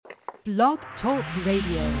Blog Talk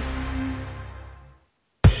Radio.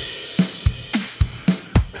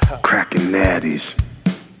 Crackin Natties.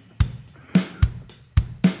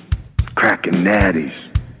 Crackin Natties.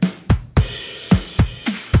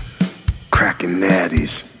 Crackin Natties.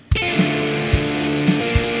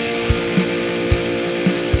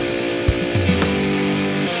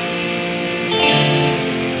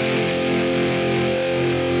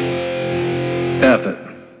 F it.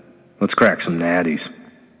 Let's crack some natties.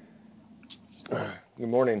 Good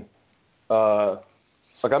morning.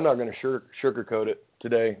 Look, I'm not going to sugarcoat it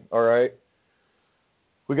today, all right?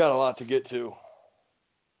 We got a lot to get to.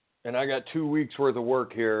 And I got 2 weeks worth of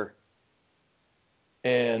work here.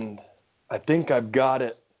 And I think I've got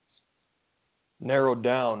it narrowed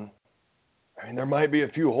down. I mean, there might be a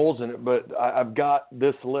few holes in it, but I've got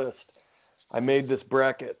this list. I made this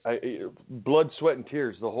bracket. Blood, sweat, and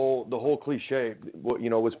tears. The whole cliche,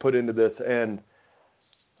 was put into this, and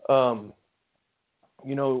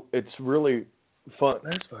it's really fun.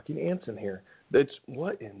 There's fucking ants in here. It's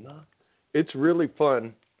really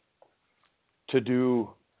fun to do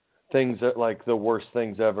things that like the worst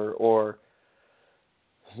things ever, or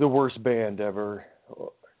the worst band ever.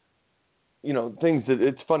 Things that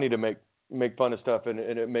it's funny to make fun of stuff, and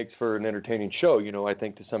it makes for an entertaining show. I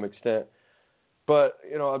think to some extent. But,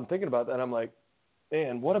 I'm thinking about that, and I'm like,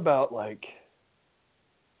 man, what about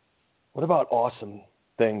awesome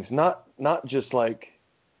things? Not just like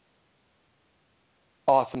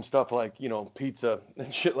awesome stuff like, pizza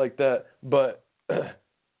and shit like that, but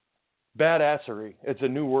badassery. It's a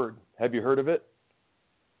new word. Have you heard of it?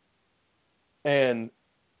 And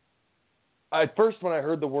at first when I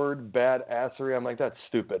heard the word badassery, I'm like, that's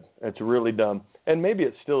stupid. It's really dumb. And maybe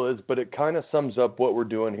it still is, but it kind of sums up what we're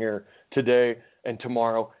doing here today and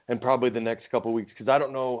tomorrow and probably the next couple of weeks, because I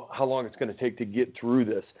don't know how long it's going to take to get through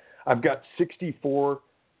this. I've got 64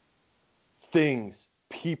 things,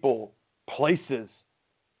 people, places,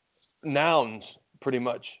 nouns, pretty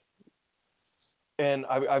much. And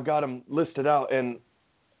I've got them listed out, and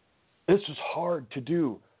this is hard to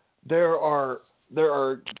do. There are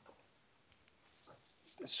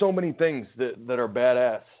so many things that are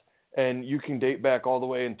badass, and you can date back all the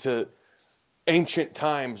way into ancient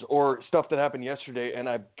times or stuff that happened yesterday. And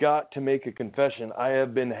I've got to make a confession. I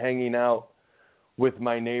have been hanging out with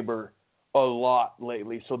my neighbor a lot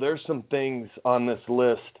lately. So there's some things on this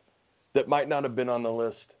list that might not have been on the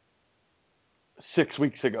list 6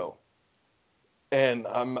 weeks ago. And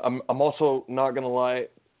I'm also not going to lie.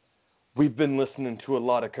 We've been listening to a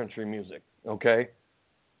lot of country music. Okay.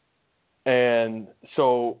 And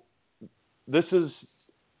so this is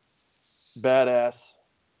badass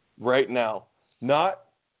right now.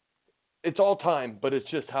 It's all time, but it's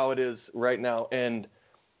just how it is right now. And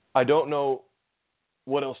I don't know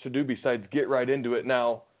what else to do besides get right into it.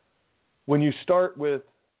 Now, when you start with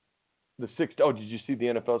did you see the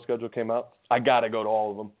NFL schedule came out? I got to go to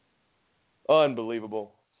all of them.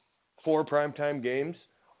 Unbelievable. 4 primetime games.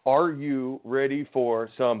 Are you ready for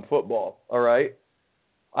some football? All right.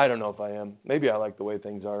 I don't know if I am. Maybe I like the way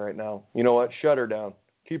things are right now. You know what? Shut her down.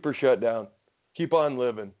 Keep her shut down. Keep on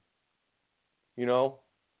living.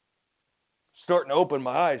 Starting to open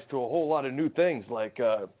my eyes to a whole lot of new things like,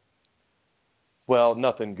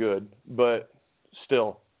 nothing good, but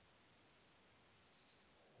still,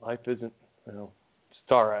 life isn't, it's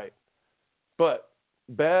all right. But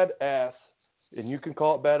badass, and you can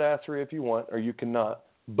call it badassery if you want, or you cannot,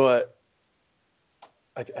 but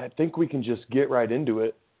I think we can just get right into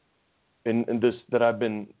it in this that I've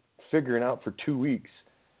been figuring out for 2 weeks.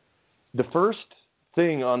 The first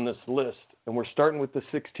thing on this list, and we're starting with the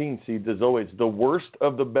 16 seeds as always, the worst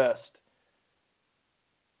of the best.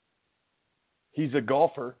 He's a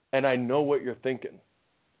golfer, and I know what you're thinking.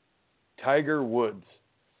 Tiger Woods.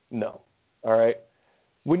 No. All right?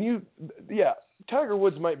 Tiger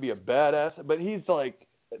Woods might be a badass, but he's like,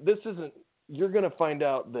 you're going to find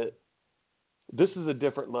out that this is a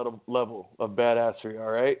different level of badassery,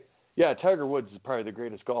 all right? Yeah, Tiger Woods is probably the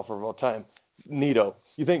greatest golfer of all time. Neato.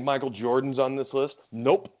 You think Michael Jordan's on this list?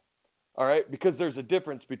 Nope. All right? Because there's a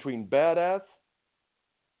difference between badass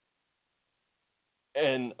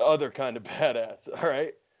and other kind of badass, all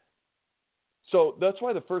right? So that's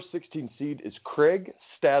why the first 16 seed is Craig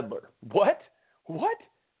Stadler. What?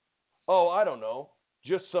 Oh, I don't know.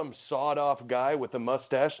 Just some sawed-off guy with a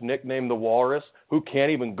mustache nicknamed the Walrus who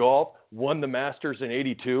can't even golf, won the Masters in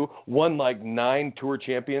 82, won like 9 tour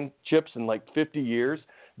championships in like 50 years.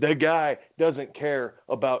 The guy doesn't care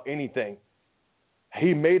about anything.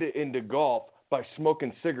 He made it into golf by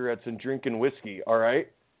smoking cigarettes and drinking whiskey, all right?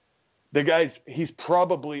 He's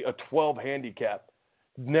probably a 12 handicap,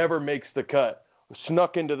 never makes the cut.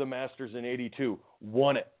 snuck into the Masters in 82,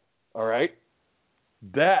 won it, all right?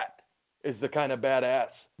 That is the kind of badass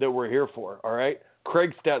that we're here for, all right?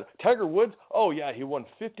 Craig Stadler. Tiger Woods, oh, yeah, he won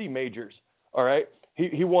 50 majors, all right?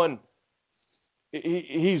 He won.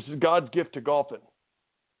 He's God's gift to golfing.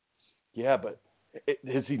 Yeah, but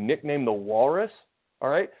is he nicknamed the Walrus? All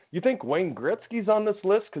right? You think Wayne Gretzky's on this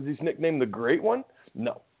list because he's nicknamed the Great One?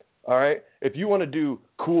 No. All right? If you want to do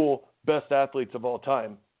cool best athletes of all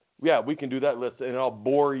time, yeah, we can do that list, and I'll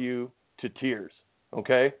bore you to tears,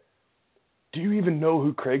 okay? Do you even know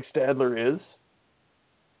who Craig Stadler is?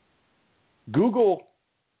 Google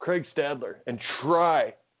Craig Stadler and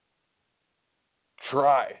try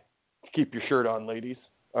to keep your shirt on, ladies,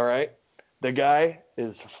 all right? The guy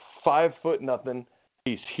is 5 foot nothing.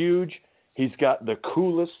 He's huge. He's got the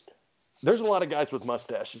coolest. There's a lot of guys with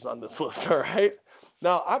mustaches on this list, all right?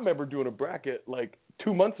 Now, I remember doing a bracket like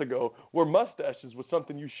 2 months ago where mustaches was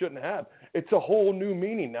something you shouldn't have. It's a whole new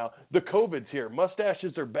meaning now. The COVID's here.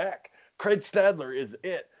 Mustaches are back. Craig Stadler is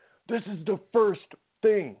it. This is the first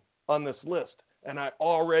thing on this list, and I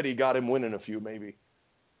already got him winning a few maybe.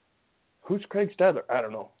 Who's Craig Stadler? I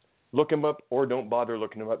don't know. Look him up or don't bother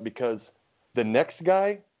looking him up because the next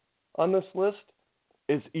guy on this list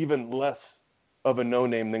is even less of a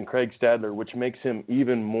no-name than Craig Stadler, which makes him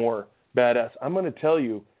even more badass. I'm going to tell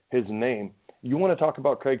you his name. You want to talk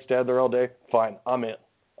about Craig Stadler all day? Fine, I'm in.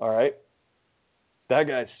 All right? That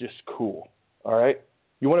guy's just cool. All right?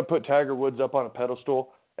 You want to put Tiger Woods up on a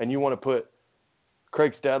pedestal and you want to put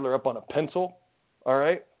Craig Stadler up on a pencil? All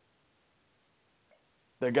right?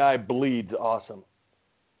 The guy bleeds awesome.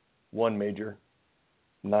 1 major,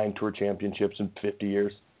 9 tour championships in 50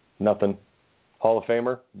 years. Nothing. Hall of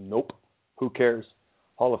Famer? Nope. Who cares?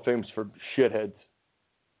 Hall of Fame's for shitheads.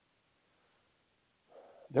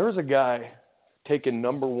 There was a guy taken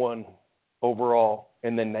number 1 overall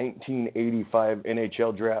in the 1985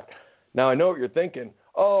 NHL draft. Now, I know what you're thinking.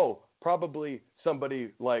 Oh, probably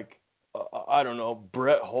somebody like, I don't know,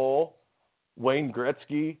 Brett Hull, Wayne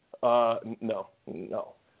Gretzky. No.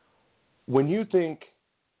 When you think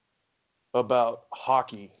about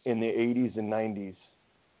hockey in the 80s and 90s,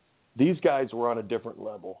 these guys were on a different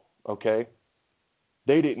level, okay?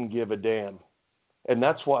 They didn't give a damn. And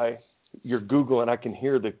that's why you're Googling, I can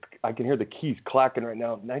hear the keys clacking right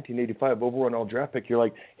now. 1985 overall draft pick. You're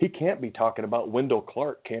like, he can't be talking about Wendell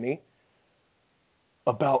Clark, can he?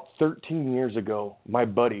 About 13 years ago, my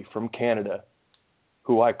buddy from Canada,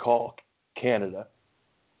 who I call Canada,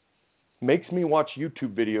 makes me watch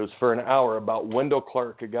YouTube videos for an hour about Wendell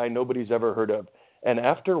Clark, a guy nobody's ever heard of. And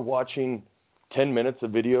after watching 10 minutes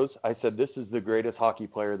of videos, I said, this is the greatest hockey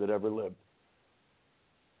player that ever lived.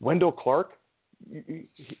 Wendell Clark,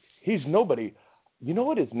 he's nobody. You know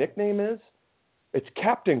what his nickname is? It's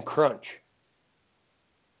Captain Crunch.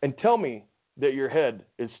 And tell me that your head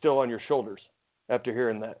is still on your shoulders after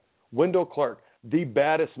hearing that. Wendell Clark, the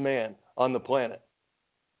baddest man on the planet.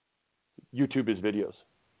 YouTube his videos.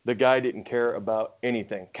 The guy didn't care about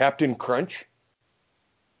anything. Captain Crunch,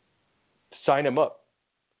 sign him up.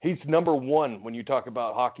 He's number 1 when you talk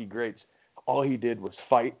about hockey greats. All he did was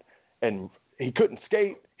fight, and he couldn't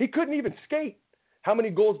skate. He couldn't even skate. How many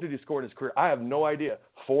goals did he score in his career? I have no idea.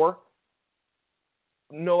 4?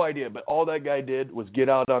 No idea. But all that guy did was get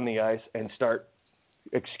out on the ice and start,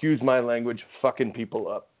 excuse my language, fucking people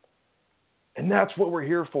up. And that's what we're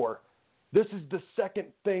here for. This is the second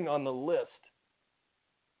thing on the list.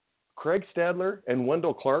 Craig Stadler and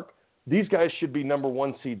Wendell Clark, these guys should be number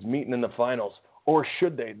 1 seeds meeting in the finals. Or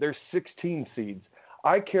should they? They're 16 seeds.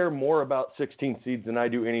 I care more about 16 seeds than I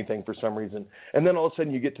do anything for some reason. And then all of a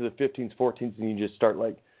sudden you get to the 15s, 14s, and you just start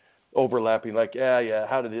like overlapping, like, yeah,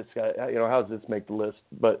 how did this guy, how does this make the list?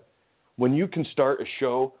 But when you can start a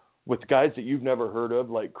show with guys that you've never heard of,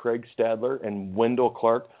 like Craig Stadler and Wendell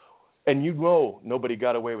Clark, and you know nobody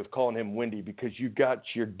got away with calling him Wendy because you got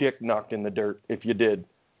your dick knocked in the dirt if you did.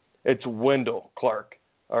 It's Wendell Clark,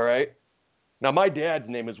 all right? Now, my dad's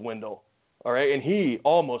name is Wendell, all right? And he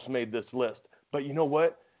almost made this list. But you know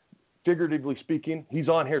what? Figuratively speaking, he's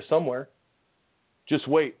on here somewhere. Just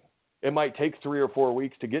wait. It might take 3 or 4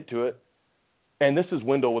 weeks to get to it. And this is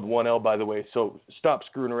Wendell with 1 L, by the way, so stop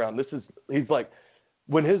screwing around. He's like,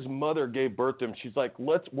 when his mother gave birth to him, she's like,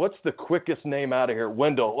 what's the quickest name out of here?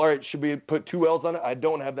 Wendell. All right, should we put 2 L's on it? I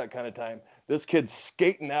don't have that kind of time. This kid's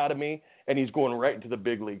skating out of me, and he's going right into the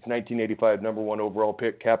big leagues. 1985, number 1 overall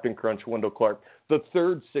pick, Captain Crunch, Wendell Clark, the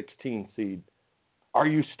 3rd 16 seed. Are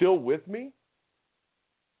you still with me?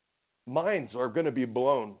 Minds are going to be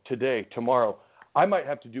blown today, tomorrow. I might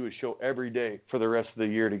have to do a show every day for the rest of the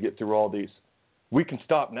year to get through all these. We can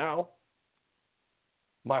stop now.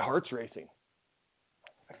 My heart's racing.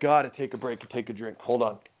 I got to take a break and take a drink. Hold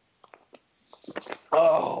on.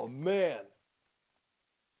 Oh, man.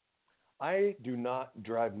 I do not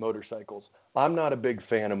drive motorcycles. I'm not a big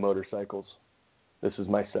fan of motorcycles. This is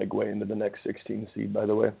my segue into the next 16 seed, by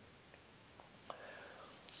the way.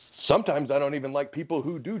 Sometimes I don't even like people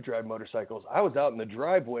who do drive motorcycles. I was out in the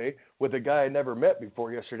driveway with a guy I never met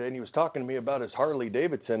before yesterday, and he was talking to me about his Harley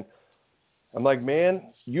Davidson. I'm like,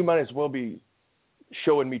 man, you might as well be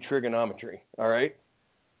showing me trigonometry, all right?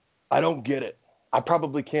 I don't get it. I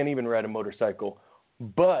probably can't even ride a motorcycle.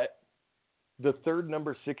 But the third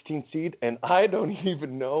number 16 seed, and I don't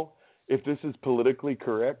even know if this is politically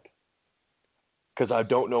correct because I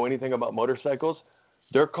don't know anything about motorcycles.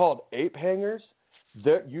 They're called ape hangers.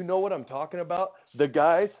 You know what I'm talking about? The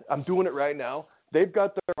guys, I'm doing it right now, they've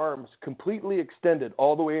got their arms completely extended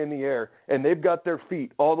all the way in the air, and they've got their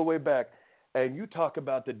feet all the way back. And you talk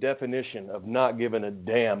about the definition of not giving a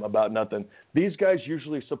damn about nothing. These guys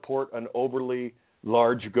usually support an overly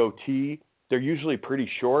large goatee. They're usually pretty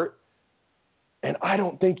short. And I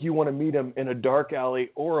don't think you want to meet them in a dark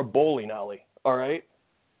alley or a bowling alley, all right?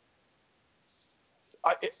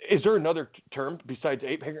 Is there another term besides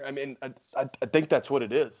ape hanger? I mean, I think that's what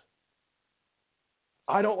it is.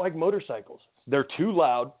 I don't like motorcycles. They're too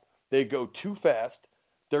loud. They go too fast.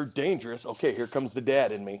 They're dangerous. Okay, here comes the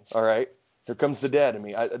dad in me, all right? Here comes the dad in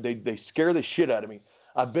me. They scare the shit out of me.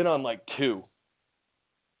 I've been on like 2,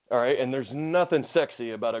 all right? And there's nothing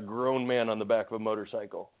sexy about a grown man on the back of a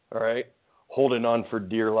motorcycle, all right, holding on for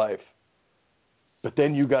dear life. But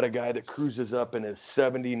then you got a guy that cruises up in his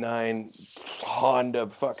 79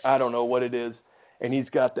 Honda, I don't know what it is, and he's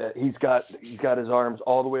got his arms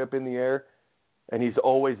all the way up in the air, and he's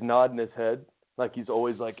always nodding his head, like he's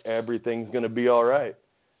always like everything's gonna be all right.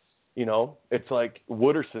 You know, it's like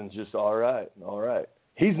Wooderson's just all right.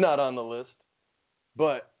 He's not on the list,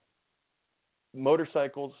 but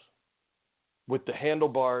motorcycles with the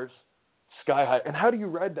handlebars, sky high. And how do you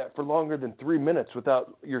ride that for longer than 3 minutes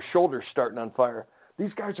without your shoulders starting on fire?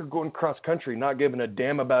 These guys are going cross country, not giving a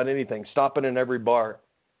damn about anything, stopping in every bar.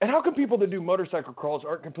 And how come people that do motorcycle crawls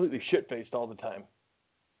aren't completely shit-faced all the time?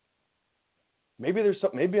 Maybe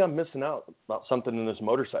I'm missing out about something in this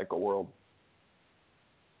motorcycle world.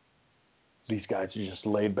 These guys are just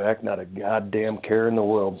laid back, not a goddamn care in the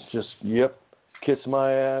world. Just, yep, kiss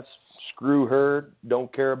my ass, screw her,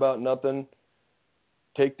 don't care about nothing.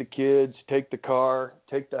 Take the kids, take the car,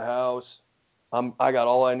 take the house. I got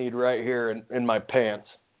all I need right here in my pants.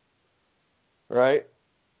 Right?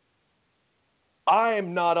 I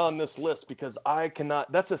am not on this list because I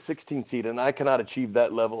cannot, that's a 16 seed, and I cannot achieve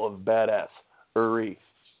that level of badass-ery.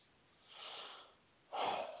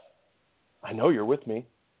 I know you're with me.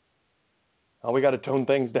 Oh, we got to tone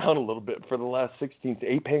things down a little bit for the last 16th.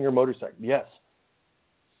 Ape hanger motorcycle. Yes.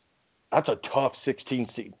 That's a tough 16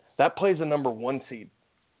 seed. That plays a number 1 seed.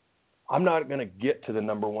 I'm not going to get to the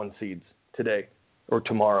number 1 seeds today or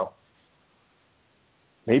tomorrow.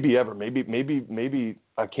 Maybe ever. Maybe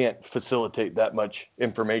I can't facilitate that much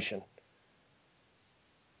information.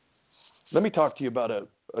 Let me talk to you about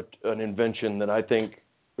an invention that I think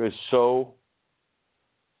is so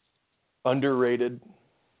underrated,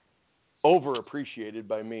 overappreciated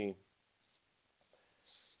by me.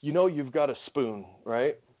 You know, you've got a spoon,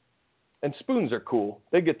 right? And spoons are cool.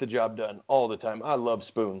 They get the job done all the time. I love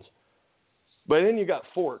spoons. But then you got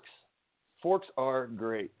forks. Forks are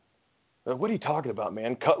great. What are you talking about,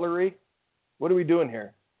 man? Cutlery? What are we doing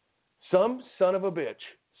here? Some son of a bitch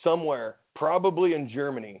somewhere, probably in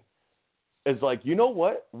Germany, is like, you know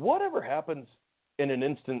what? Whatever happens in an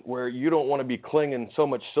instant where you don't want to be clinging so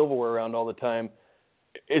much silverware around all the time,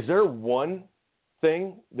 is there one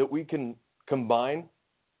thing that we can combine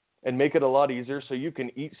and make it a lot easier so you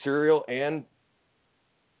can eat cereal and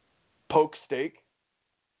poke steak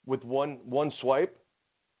with one swipe?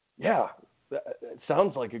 Yeah, that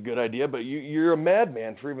sounds like a good idea, but you're a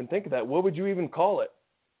madman for even thinking that. What would you even call it?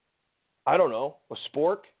 I don't know. A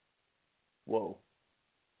spork? Whoa.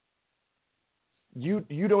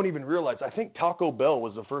 You don't even realize. I think Taco Bell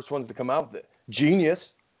was the first ones to come out with it. Genius.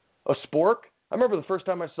 A spork? I remember the first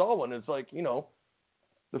time I saw one. It's like, you know,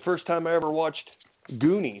 the first time I ever watched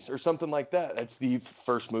Goonies or something like that. That's the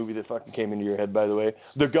first movie that fucking came into your head, by the way.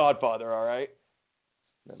 The Godfather, all right?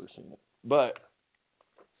 Never seen it. But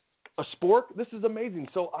a spork, this is amazing.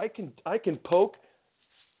 So I can poke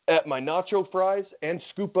at my nacho fries and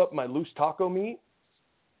scoop up my loose taco meat.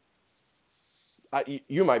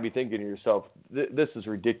 You might be thinking to yourself, this is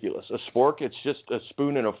ridiculous. A spork, it's just a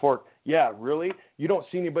spoon and a fork. Yeah, really? You don't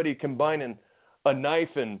see anybody combining a knife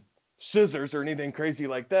and scissors or anything crazy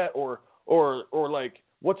like that, or like,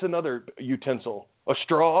 what's another utensil? A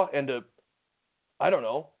straw and I don't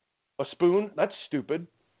know, a spoon? That's stupid.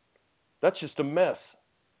 That's just a mess.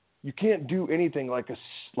 You can't do anything like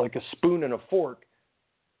a spoon and a fork.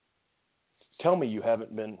 Tell me you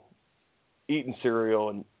haven't been eating cereal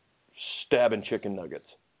and stabbing chicken nuggets.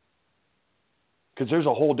 Because there's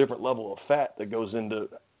a whole different level of fat that goes into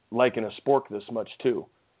liking a spork this much too.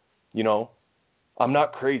 You know, I'm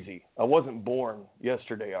not crazy. I wasn't born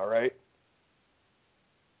yesterday, all right?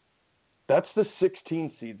 That's the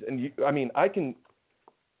 16 seeds. And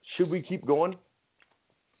should we keep going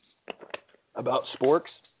about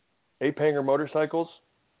sporks, ape-hanger motorcycles,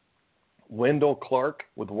 Wendell Clark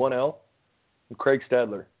with one L, and Craig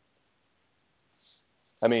Stadler?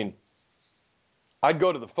 I mean, I'd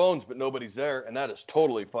go to the phones, but nobody's there, and that is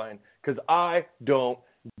totally fine because I don't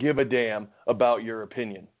give a damn about your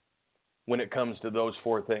opinion when it comes to those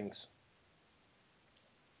four things.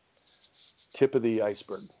 Tip of the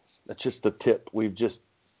iceberg. That's just the tip. We've just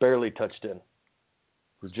barely touched in.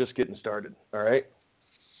 We're just getting started, all right?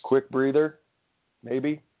 Quick breather,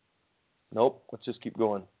 maybe? Nope, let's just keep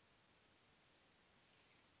going.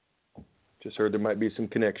 Just heard there might be some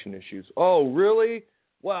connection issues. Oh, really?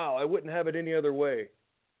 Wow, I wouldn't have it any other way.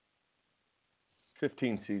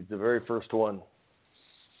 15 seeds, the very first one.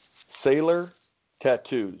 Sailor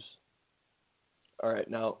tattoos. All right,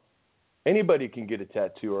 now, anybody can get a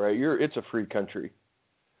tattoo, all right? It's a free country.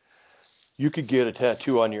 You could get a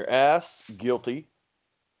tattoo on your ass, guilty.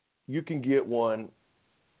 You can get one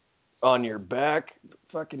on your back,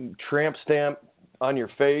 fucking tramp stamp on your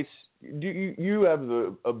face. You have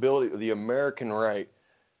the ability, the American right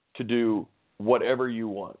to do whatever you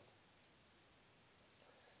want.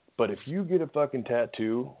 But if you get a fucking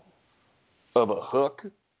tattoo of a hook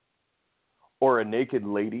or a naked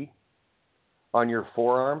lady on your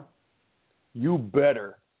forearm, you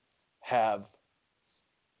better have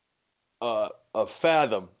a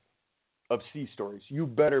fathom of sea stories. You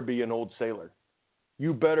better be an old sailor.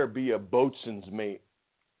 You better be a boatswain's mate.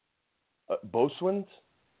 Boatswains?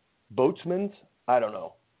 Boatsmen's? I don't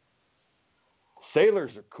know.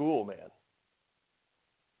 Sailors are cool, man.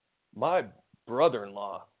 My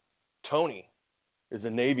brother-in-law, Tony, is a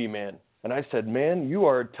Navy man. And I said, man, you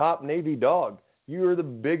are a top Navy dog. You are the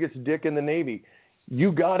biggest dick in the Navy.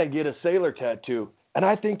 You got to get a sailor tattoo. And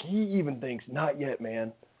I think he even thinks, not yet,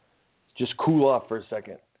 man. Just cool off for a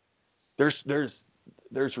second.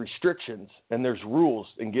 There's restrictions and there's rules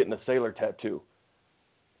in getting a sailor tattoo.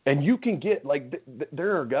 And you can get, like,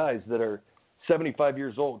 there are guys that are 75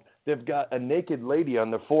 years old. They've got a naked lady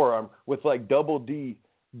on their forearm with, like, double D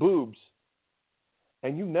boobs.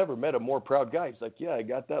 And you never met a more proud guy. He's like, yeah, I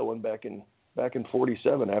got that one back in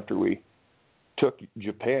 47 after we took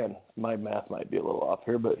Japan. My math might be a little off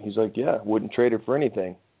here, but he's like, yeah, wouldn't trade it for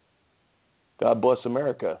anything. God bless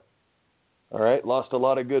America. All right, lost a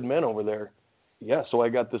lot of good men over there. Yeah, so I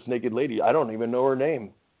got this naked lady. I don't even know her name.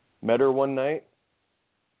 Met her one night.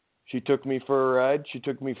 She took me for a ride. She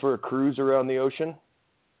took me for a cruise around the ocean.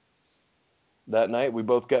 That night, we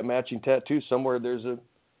both got matching tattoos. Somewhere there's a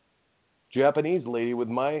Japanese lady with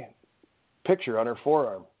my picture on her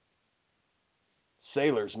forearm.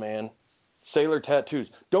 Sailors, man. Sailor tattoos.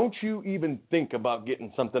 Don't you even think about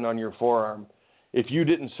getting something on your forearm if you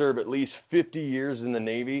didn't serve at least 50 years in the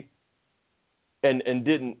Navy and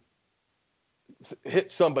didn't hit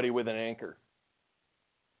somebody with an anchor.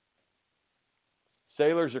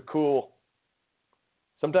 Sailors are cool.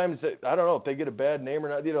 Sometimes, I don't know if they get a bad name or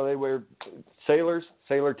not. You know, they wear sailor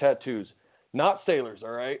tattoos. Not sailors,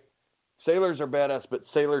 all right? Sailors are badass, but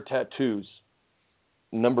sailor tattoos.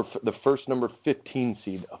 The first number 15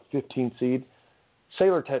 seed. A 15 seed.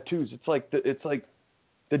 Sailor tattoos. It's like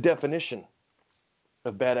the definition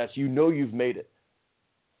of badass. You know you've made it.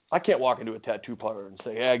 I can't walk into a tattoo parlor and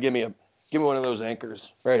say, "Yeah, give me one of those anchors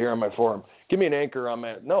right here on my forearm. Give me an anchor on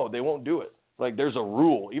my." No, they won't do it. Like, there's a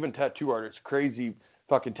rule. Even tattoo artists, crazy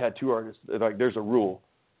fucking tattoo artists, like, there's a rule.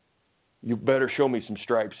 You better show me some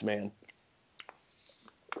stripes, man.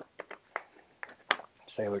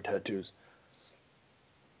 Sailor tattoos.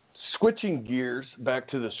 Switching gears back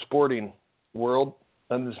to the sporting world,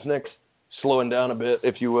 and this next, slowing down a bit,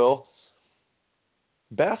 if you will.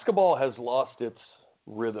 Basketball has lost its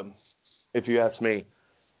rhythm, if you ask me.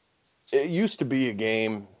 It used to be a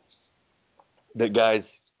game that guys,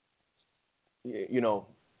 you know,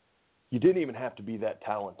 you didn't even have to be that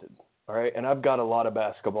talented, all right? And I've got a lot of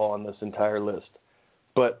basketball on this entire list.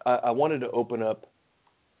 But I wanted to open up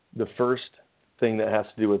the first thing that has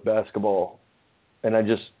to do with basketball. And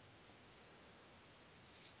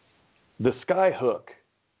the sky hook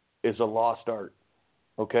is a lost art,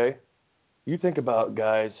 okay? You think about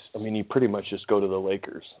guys, I mean, you pretty much just go to the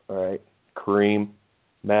Lakers, all right? Kareem,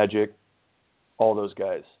 Magic, all those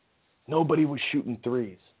guys. Nobody was shooting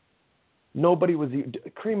threes. Nobody was.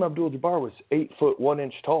 Kareem Abdul-Jabbar was 8 foot 1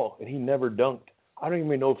 inch tall, and he never dunked. I don't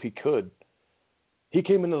even know if he could. He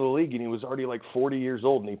came into the league, and he was already like 40 years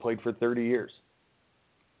old, and he played for 30 years.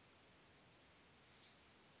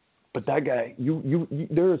 But that guy,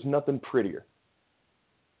 there is nothing prettier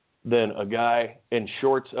than a guy in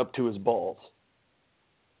shorts up to his balls,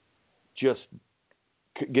 just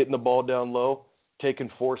getting the ball down low, taking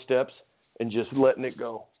 4 steps, and just letting it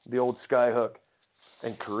go. The old sky hook.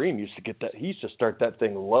 And Kareem used to get that. He used to start that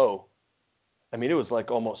thing low. I mean, it was like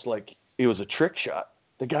almost like it was a trick shot.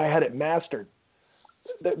 The guy had it mastered.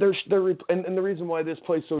 And the reason why this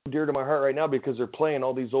plays so dear to my heart right now, because they're playing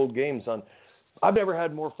all these old games on. I've never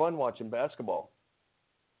had more fun watching basketball.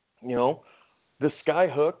 You know, the sky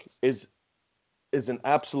hook is an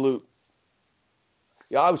absolute.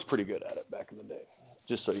 Yeah, I was pretty good at it back in the day.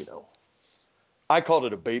 Just so you know, I called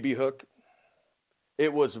it a baby hook.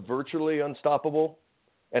 It was virtually unstoppable,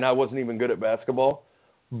 and I wasn't even good at basketball.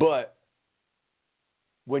 But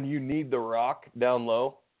when you need the rock down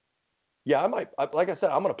low, yeah, like I said,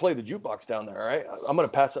 I'm going to play the jukebox down there, all right? I'm going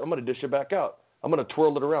to pass it. I'm going to dish it back out. I'm going to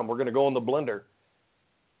twirl it around. We're going to go in the blender.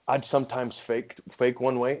 I'd sometimes fake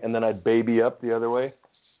one way, and then I'd baby up the other way.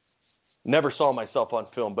 Never saw myself on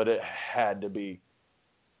film, but it had to be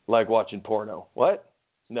like watching porno. What?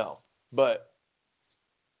 No. But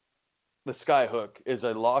the sky hook is a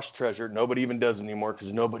lost treasure. Nobody even does anymore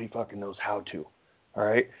because nobody fucking knows how to. All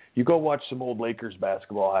right? You go watch some old Lakers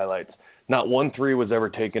basketball highlights. Not one three was ever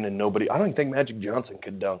taken, and nobody – I don't even think Magic Johnson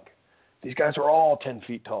could dunk. These guys are all 10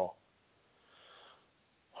 feet tall.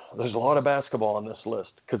 There's a lot of basketball on this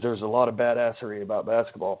list because there's a lot of badassery about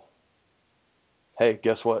basketball. Hey,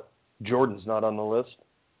 guess what? Jordan's not on the list.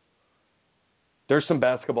 There's some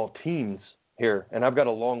basketball teams here, and I've got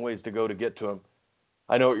a long ways to go to get to them.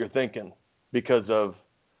 I know what you're thinking because of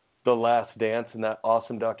The Last Dance and that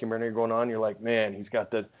awesome documentary going on. You're like, man, he's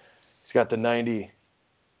got the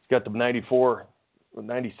 94,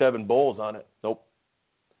 97 Bulls on it. Nope.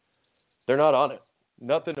 They're not on it.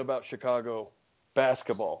 Nothing about Chicago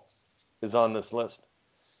basketball is on this list.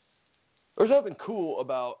 There's nothing cool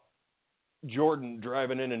about Jordan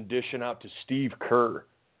driving in and dishing out to Steve Kerr.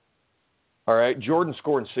 All right, Jordan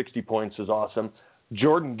scoring 60 points is awesome.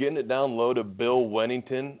 Jordan getting it down low to Bill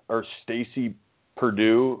Wennington or Stacey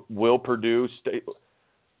Purdue, Will Purdue.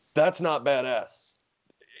 That's not badass.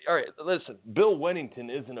 All right, listen, Bill Wennington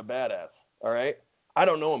isn't a badass, all right? I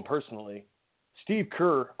don't know him personally. Steve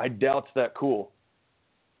Kerr, I doubt's that cool.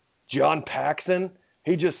 John Paxson,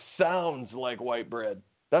 he just sounds like white bread.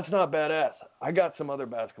 That's not badass. I got some other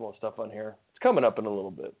basketball stuff on here. It's coming up in a little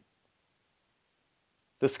bit.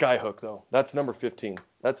 The skyhook, though, that's number 15.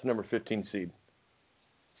 That's number 15 seed.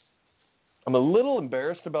 I'm a little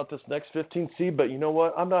embarrassed about this next 15 seed, but you know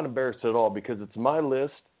what? I'm not embarrassed at all because it's my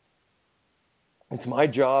list. It's my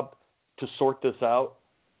job to sort this out.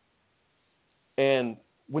 And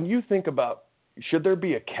when you think about, should there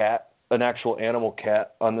be a cat, an actual animal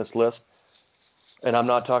cat on this list? And I'm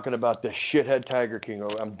not talking about the shithead Tiger King.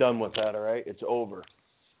 I'm done with that, all right? It's over.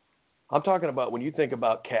 I'm talking about when you think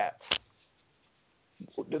about cats.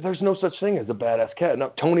 There's no such thing as a badass cat.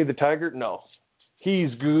 No, Tony the Tiger? No.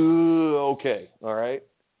 He's good. Okay, all right?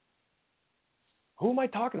 Who am I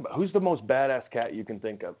talking about? Who's the most badass cat you can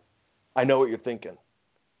think of? I know what you're thinking.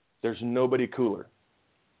 There's nobody cooler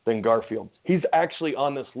than Garfield. He's actually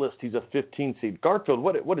on this list. He's a 15 seed. Garfield,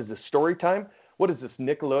 what is this, story time? What is this,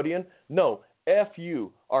 Nickelodeon? No, F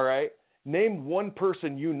you, all right? Name one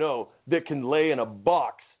person you know that can lay in a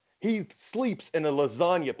box. He sleeps in a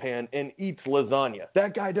lasagna pan and eats lasagna.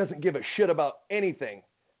 That guy doesn't give a shit about anything.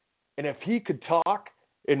 And if he could talk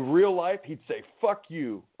in real life, he'd say, fuck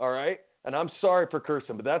you, all right? And I'm sorry for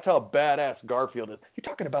cursing, but that's how badass Garfield is. You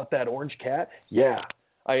talking about that orange cat? Yeah,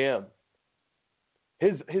 I am.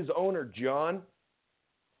 His owner, John,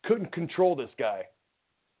 couldn't control this guy.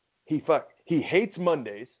 He hates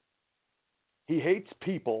Mondays. He hates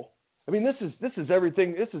people. I mean, this is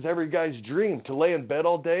everything. This is every guy's dream, to lay in bed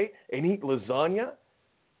all day and eat lasagna.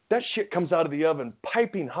 That shit comes out of the oven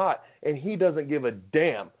piping hot, and he doesn't give a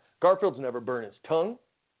damn. Garfield's never burned his tongue.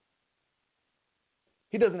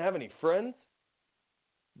 He doesn't have any friends.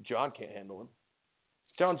 John can't handle him.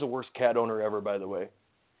 John's the worst cat owner ever, by the way.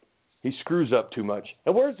 He screws up too much.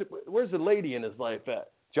 And where's the lady in his life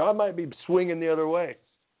at? John might be swinging the other way.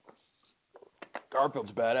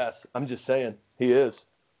 Garfield's badass. I'm just saying. He is.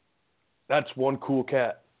 That's one cool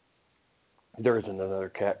cat. There isn't another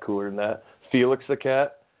cat cooler than that. Felix the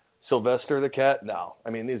cat. Sylvester the cat. No.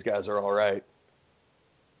 I mean, these guys are all right.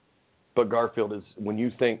 But Garfield is, when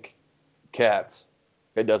you think cats,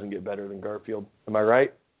 It doesn't get better than Garfield. Am I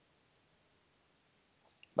right?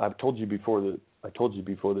 I told you before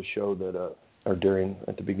the show that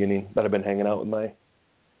at the beginning that I've been hanging out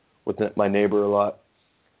with my neighbor a lot.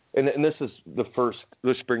 And this is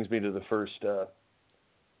this brings me to the first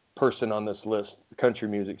person on this list, the country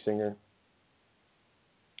music singer.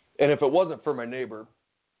 And if it wasn't for my neighbor,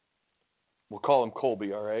 we'll call him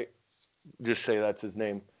Colby, all right? Just say that's his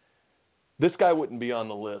name. This guy wouldn't be on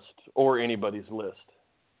the list or anybody's list.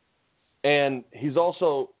 And he's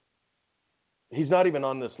not even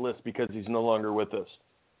on this list because he's no longer with us.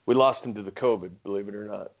 We lost him to the COVID, believe it or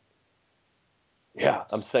not. Yeah,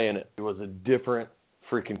 I'm saying it. He was a different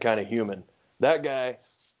freaking kind of human. That guy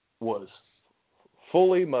was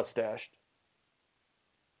fully mustached,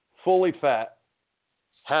 fully fat,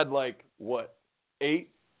 had 8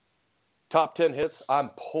 top 10 hits.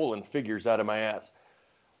 I'm pulling figures out of my ass.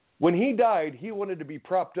 When he died, he wanted to be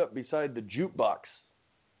propped up beside the jukebox.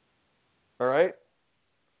 All right?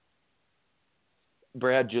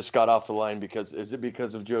 Brad just got off the line is it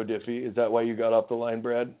because of Joe Diffie? Is that why you got off the line,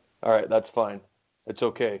 Brad? All right, that's fine. It's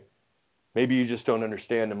okay. Maybe you just don't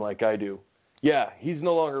understand him like I do. Yeah, he's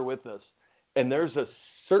no longer with us. And there's a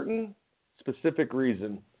certain specific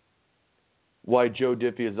reason why Joe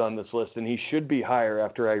Diffie is on this list, and he should be higher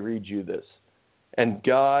after I read you this. And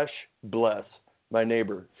gosh bless my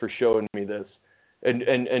neighbor for showing me this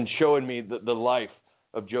and showing me the life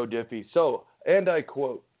of Joe Diffie. So, and I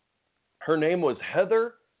quote, her name was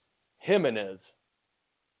Heather Jimenez.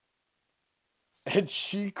 And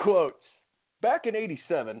she quotes, back in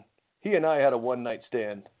 '87, he and I had a one-night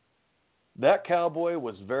stand. That cowboy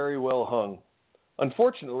was very well hung.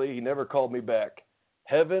 Unfortunately, he never called me back.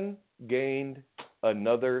 Heaven gained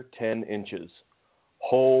another 10 inches.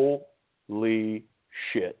 Holy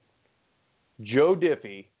shit. Joe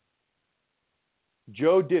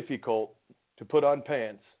Difficult to put on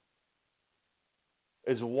pants,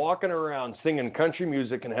 is walking around singing country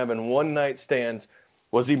music and having one-night stands.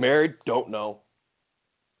 Was he married? Don't know.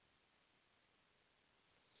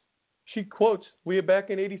 She quotes, back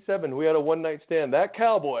in '87, we had a one-night stand. That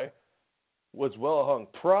cowboy was well hung.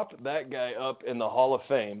 Propped that guy up in the Hall of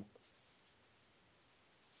Fame.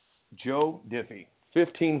 Joe Diffie,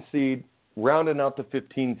 15 seed, rounding out the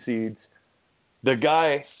 15 seeds. The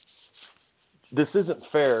guy, this isn't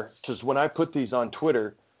fair, because when I put these on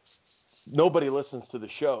Twitter, nobody listens to the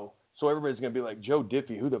show. So everybody's going to be like, Joe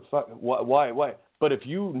Diffie, who the fuck, why? But if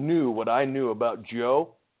you knew what I knew about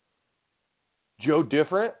Joe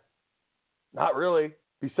different? Not really,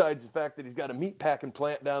 besides the fact that he's got a meat packing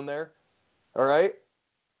plant down there. All right?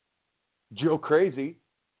 Joe crazy.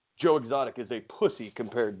 Joe Exotic is a pussy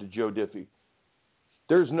compared to Joe Diffie.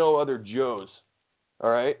 There's no other Joes. All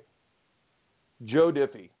right? Joe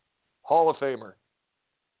Diffie, Hall of Famer.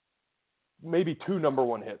 Maybe 2 number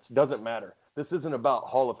 1 hits. Doesn't matter. This isn't about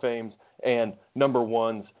Hall of Fames and number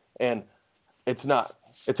ones, and it's not.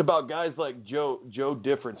 It's about guys like Joe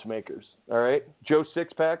difference makers, all right? Joe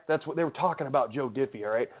Sixpack, that's what they were talking about, Joe Diffie,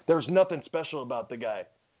 all right? There's nothing special about the guy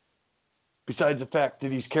besides the fact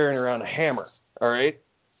that he's carrying around a hammer, all right?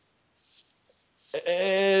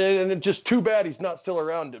 And it's just too bad he's not still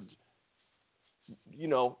around to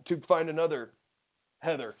find another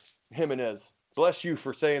Heather Jimenez. Bless you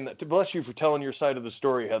for saying that. Bless you for telling your side of the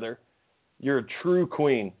story, Heather. You're a true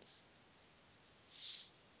queen.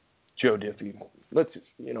 Joe Diffie.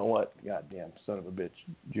 You know what? Goddamn son of a bitch.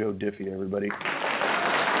 Joe Diffie, everybody.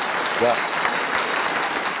 Yeah.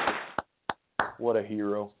 What a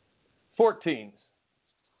hero. 14s.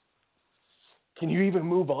 Can you even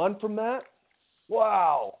move on from that?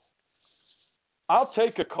 Wow. I'll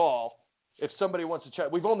take a call if somebody wants to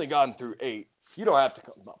chat. We've only gotten through 8. You don't have to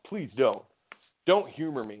come. No, please don't. Don't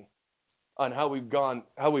humor me on how we've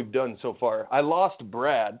done so far. I lost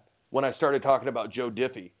Brad when I started talking about Joe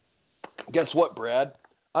Diffie. Guess what, Brad?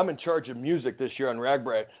 I'm in charge of music this year on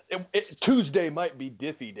Ragbri. Tuesday might be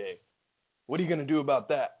Diffie Day. What are you going to do about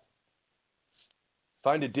that?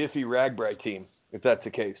 Find a Diffie Ragbri team, if that's the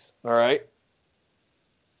case. All right?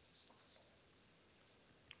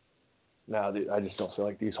 Now, I just don't feel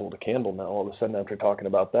like these hold a candle now all of a sudden after talking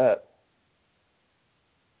about that.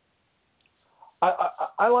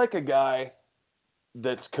 I like a guy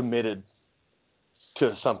that's committed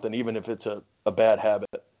to something, even if it's a bad habit.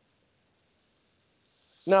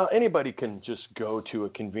 Now, anybody can just go to a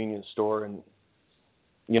convenience store and,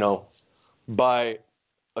 buy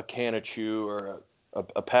a can of chew or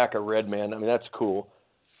a pack of Red Man. I mean, that's cool.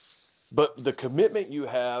 But the commitment you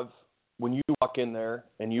have when you walk in there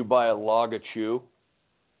and you buy a log of chew,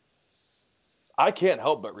 I can't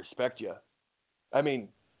help but respect you. I mean,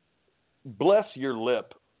 bless your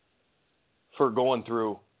lip for going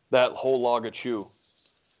through that whole log of chew.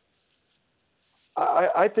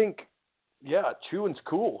 I think, yeah, chewing's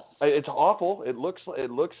cool. It's awful. It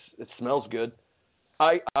smells good.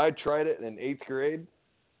 I tried it in 8th grade.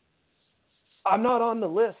 I'm not on the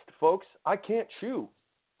list, folks. I can't chew.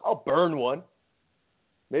 I'll burn one.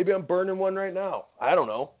 Maybe I'm burning one right now. I don't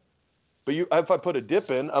know. But if I put a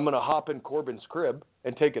dip in, I'm going to hop in Corbin's crib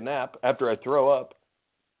and take a nap after I throw up.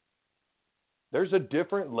 There's a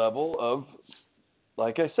different level of,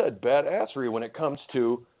 like I said, badassery when it comes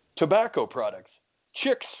to tobacco products.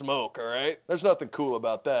 Chicks smoke, all right? There's nothing cool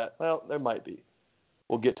about that. Well, there might be.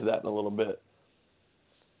 We'll get to that in a little bit.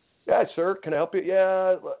 Yeah, sir, can I help you?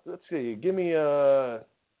 Yeah, let's see. Give me I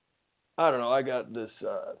don't know. I got this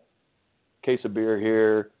case of beer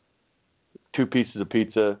here, 2 pieces of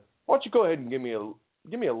pizza. Why don't you go ahead and give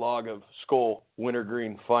me a log of Skull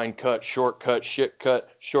wintergreen, fine cut, short cut, shit cut,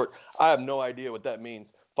 short. I have no idea what that means.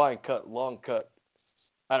 Fine cut, long cut.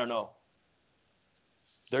 I don't know.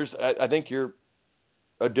 I think you're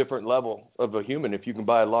a different level of a human if you can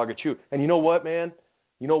buy a log of chew. And you know what, man?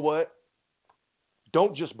 You know what?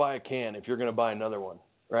 Don't just buy a can if you're going to buy another one,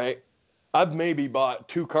 right? I've maybe bought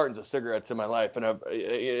 2 cartons of cigarettes in my life, and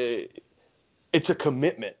it's a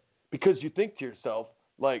commitment because you think to yourself,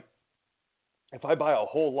 like, if I buy a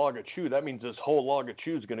whole log of chew, that means this whole log of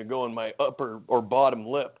chew is going to go in my upper or bottom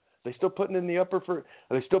lip. Are they still putting it in the upper are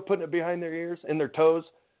they still putting it behind their ears, in their toes?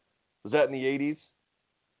 Was that in the 80s?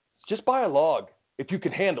 Just buy a log if you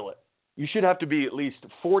can handle it. You should have to be at least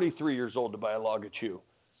 43 years old to buy a log of chew,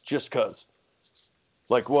 just because.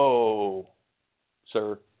 Like, whoa,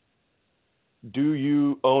 sir, do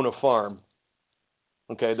you own a farm?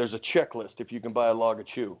 Okay, there's a checklist if you can buy a log of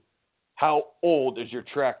chew. How old is your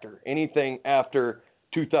tractor? Anything after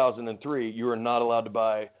 2003, you are not allowed to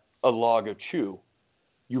buy a log of chew.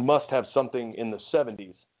 You must have something in the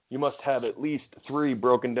 70s. You must have at least 3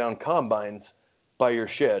 broken down combines by your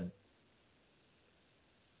shed.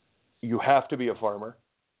 You have to be a farmer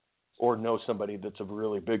or know somebody that's a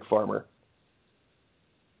really big farmer.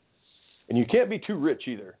 And you can't be too rich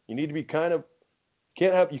either. You need to be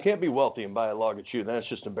you can't be wealthy and buy a log of chew. Then it's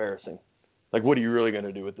just embarrassing. Like, what are you really going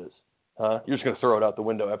to do with this? Huh? You're just going to throw it out the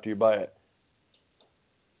window after you buy it.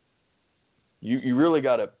 You really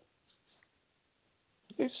got to.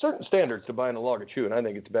 There's certain standards to buying a log of chew, and I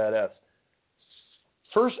think it's badass.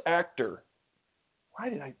 First actor.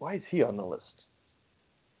 Why is he on the list?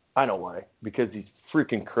 I know why. Because he's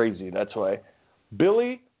freaking crazy. That's why.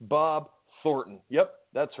 Billy Bob Thornton. Yep,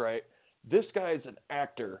 that's right. This guy is an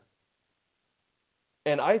actor.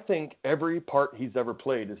 And I think every part he's ever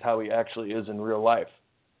played is how he actually is in real life.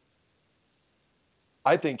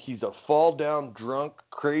 I think he's a fall down, drunk,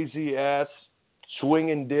 crazy ass,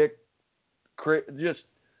 swinging dick. Have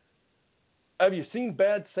you seen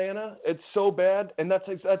Bad Santa? It's so bad. And that's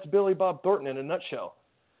Billy Bob Thornton in a nutshell.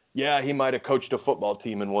 Yeah, he might have coached a football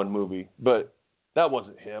team in one movie, but that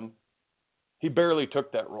wasn't him. He barely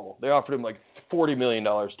took that role. They offered him like $40 million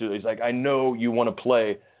to do it. He's like, I know you want to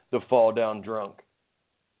play the fall down drunk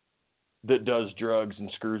that does drugs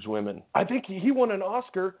and screws women. I think he won an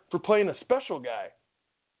Oscar for playing a special guy.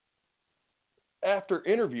 After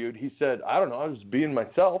interviewed, he said, I don't know, I was being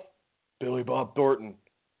myself. Billy Bob Thornton.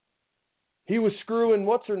 He was screwing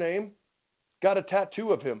what's-her-name, got a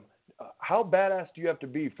tattoo of him. How badass do you have to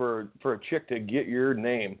be for a chick to get your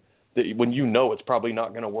name that when you know it's probably not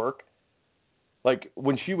going to work? Like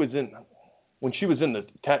when she was in the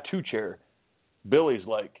tattoo chair, Billy's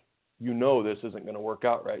like, you know this isn't going to work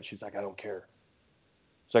out right. She's like, I don't care.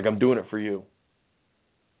 It's like, I'm doing it for you.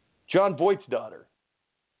 John Voight's daughter,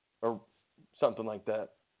 or something like that.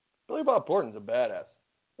 Billy Bob Thornton's a badass.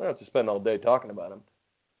 I don't have to spend all day talking about him.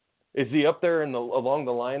 Is he up there along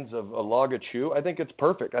the lines of a log of chew? I think it's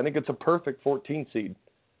perfect. I think it's a perfect 14 seed.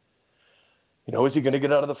 You know, is he going to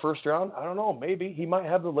get out of the first round? I don't know. Maybe. He might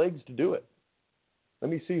have the legs to do it. Let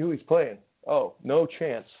me see who he's playing. Oh, no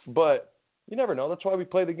chance. But you never know. That's why we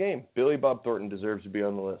play the game. Billy Bob Thornton deserves to be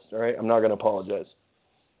on the list. All right? I'm not going to apologize.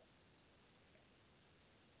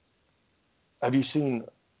 Have you seen,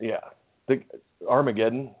 the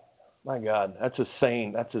Armageddon? My God, that's as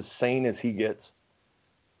sane as he gets.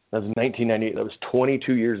 That was 1998. That was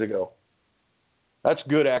 22 years ago. That's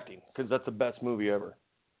good acting because that's the best movie ever.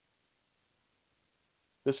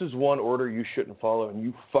 This is one order you shouldn't follow, and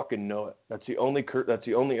you fucking know it. That's the only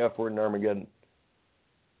F word in Armageddon.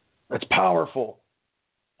 That's powerful.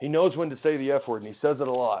 He knows when to say the F word, and he says it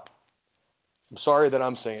a lot. I'm sorry that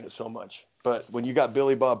I'm saying it so much, but when you got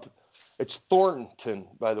Billy Bob, it's Thornton,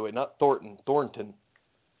 by the way, not Thornton. Thornton.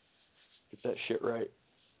 Get that shit right.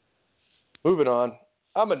 Moving on.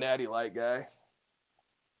 I'm a Natty Light guy.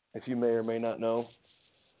 if you may or may not know.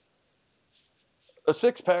 A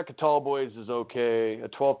 6-pack of Tall Boys is okay. A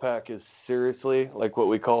 12-pack is seriously like what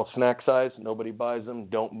we call snack size. Nobody buys them.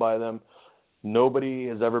 Don't buy them. Nobody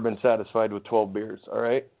has ever been satisfied with 12 beers, all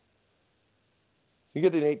right? You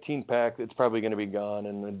get an 18-pack, it's probably going to be gone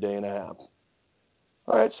in a day and a half.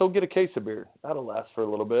 All right, so get a case of beer. That'll last for a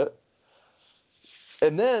little bit.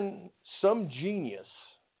 And then some genius,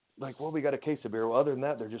 like, well, we got a case of beer. Well, other than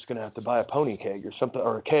that, they're just going to have to buy a pony keg or something,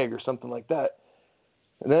 or a keg or something like that.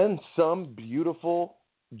 And then some beautiful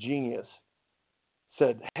genius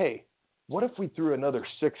said, hey, what if we threw another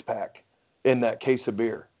 6-pack in that case of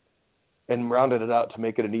beer and rounded it out to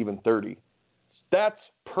make it an even 30? That's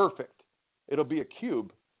perfect. It'll be a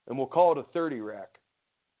cube, and we'll call it a 30-rack.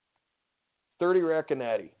 30-rack of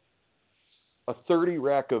Natty. A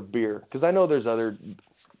 30-rack of beer. Because I know there's other,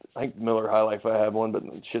 I think Miller High Life, I have one, but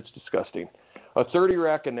shit's disgusting. A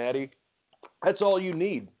 30-rack of Natty, that's all you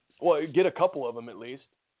need. Well, get a couple of them at least.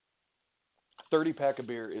 30-pack of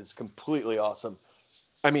beer is completely awesome.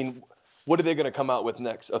 I mean, what are they going to come out with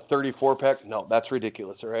next? A 34-pack? No, that's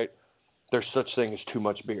ridiculous, all right? There's such thing as too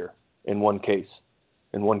much beer in one case,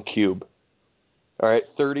 in one cube. All right,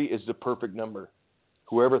 30 is the perfect number.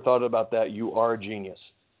 Whoever thought about that, you are a genius.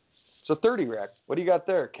 So 30-rack, what do you got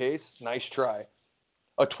there, Case? Nice try.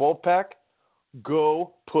 A 12-pack?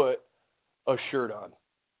 Go put a shirt on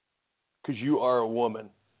because you are a woman.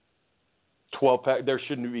 12-pack, there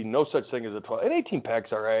shouldn't be no such thing as a 12. An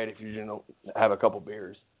 18-pack's all right if you don't have a couple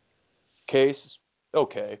beers. Case,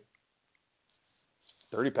 okay.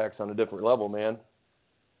 30-pack's on a different level, man.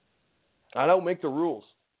 I don't make the rules.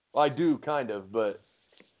 Well, I do, kind of, but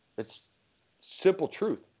it's simple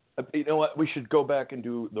truth. You know what? We should go back and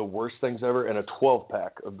do the worst things ever, and a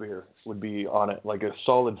 12-pack of beer would be on it, like a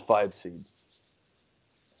solid 5-seed.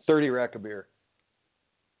 30-rack of beer.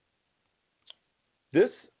 This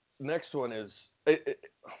next one is,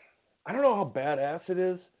 I don't know how badass it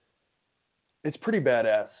is. It's pretty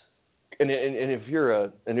badass. And if you're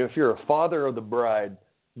a father of the bride,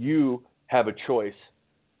 you have a choice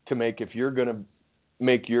to make if you're going to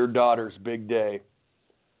make your daughter's big day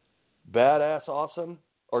badass awesome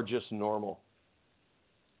or just normal.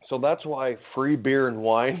 So that's why free beer and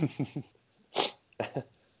wine,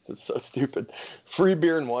 it's so stupid. Free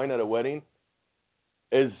beer and wine at a wedding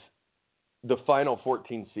is the final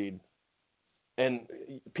 14 seed. And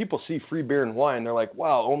people see free beer and wine, they're like,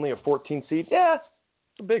 wow, only a 14 seed? Yeah,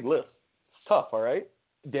 it's a big list. It's tough, all right?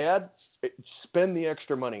 Dad, spend the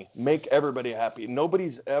extra money. Make everybody happy.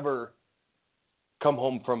 Nobody's ever come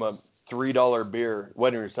home from a $3 beer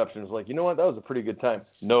wedding reception is like, you know what, that was a pretty good time.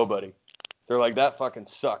 Nobody. They're like, that fucking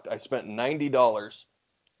sucked. I spent $90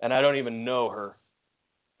 and I don't even know her.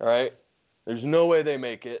 All right? There's no way they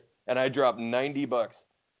make it. And I dropped $90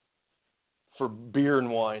 for beer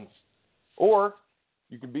and wine. Or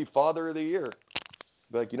you could be father of the year.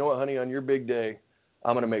 Be like, you know what, honey, on your big day,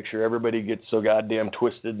 I'm going to make sure everybody gets so goddamn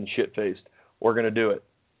twisted and shit-faced. We're going to do it.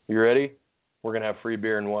 You ready? We're going to have free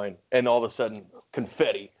beer and wine. And all of a sudden,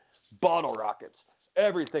 confetti, bottle rockets,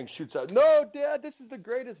 everything shoots out. No, Dad, this is the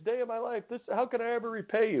greatest day of my life. How can I ever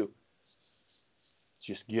repay you?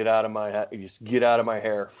 Just get out of my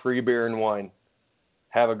hair. Free beer and wine.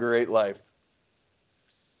 Have a great life.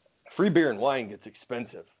 Free beer and wine gets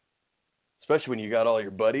expensive, especially when you got all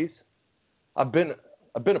your buddies. I've been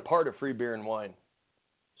a part of free beer and wine.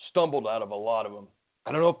 Stumbled out of a lot of them.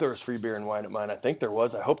 I don't know if there was free beer and wine at mine. I think there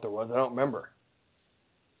was. I hope there was. I don't remember.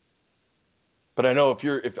 But I know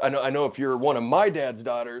if you're one of my dad's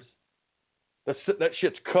daughters, that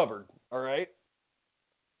shit's covered. All right.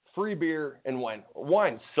 Free beer and wine.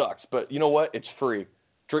 Wine sucks, but you know what? It's free.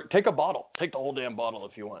 Take a bottle. Take the whole damn bottle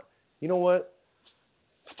if you want. You know what?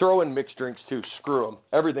 Throw in mixed drinks too. Screw them.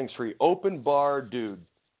 Everything's free. Open bar, dude.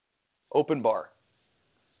 Open bar.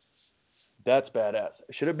 That's badass.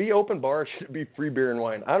 Should it be open bar or should it be free beer and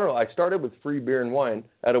wine? I don't know. I started with free beer and wine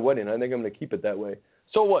at a wedding. I think I'm going to keep it that way.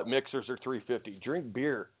 So what? Mixers are $3.50. Drink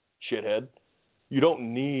beer, shithead. You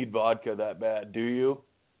don't need vodka that bad, do you?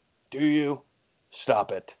 Do you?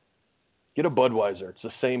 Stop it. Get a Budweiser. It's the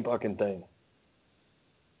same fucking thing.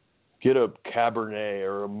 Get a Cabernet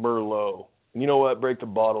or a Merlot. And you know what? Break the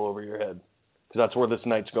bottle over your head because that's where this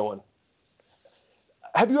night's going.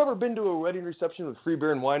 Have you ever been to a wedding reception with free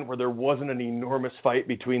beer and wine where there wasn't an enormous fight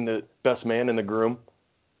between the best man and the groom?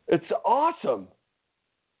 It's awesome.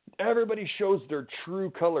 Everybody shows their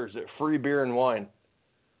true colors at free beer and wine.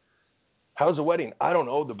 How's the wedding? I don't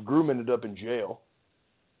know. The groom ended up in jail.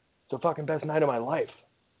 It's the fucking best night of my life.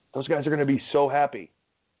 Those guys are going to be so happy.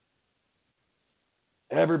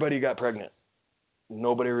 Everybody got pregnant.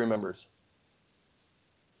 Nobody remembers.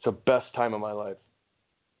 It's the best time of my life.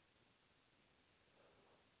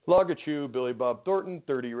 Log of Chew, Billy Bob Thornton,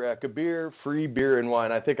 30 rack of beer, free beer and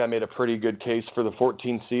wine. I think I made a pretty good case for the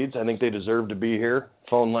 14 seeds. I think they deserve to be here.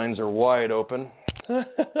 Phone lines are wide open.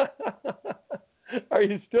 Are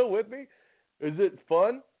you still with me? Is it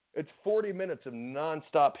fun? It's 40 minutes of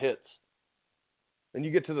nonstop hits. Then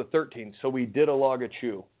you get to the 13. So we did a Log of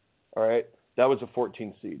Chew. All right? That was a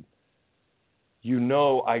 14 seed. You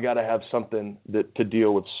know I got to have something to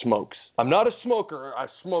deal with smokes. I'm not a smoker. I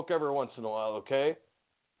smoke every once in a while, okay?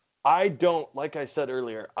 I don't, like I said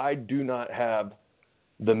earlier, I do not have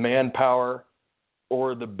the manpower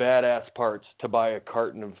or the badass parts to buy a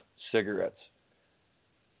carton of cigarettes.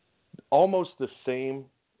 Almost the same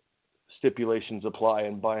stipulations apply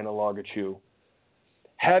in buying a Log of Chew.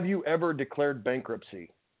 Have you ever declared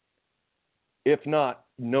bankruptcy? If not,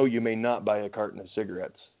 no, you may not buy a carton of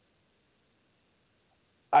cigarettes.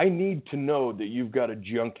 I need to know that you've got a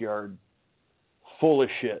junkyard full of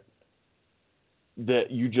shit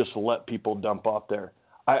that you just let people dump off there.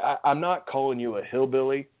 I'm not calling you a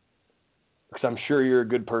hillbilly because I'm sure you're a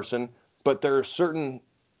good person, but there's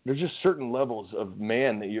just certain levels of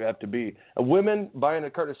man that you have to be. And women buying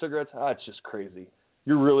a carton of cigarettes, it's just crazy.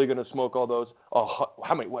 You're really going to smoke all those? Oh,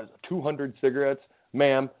 how many? What is it? 200 cigarettes?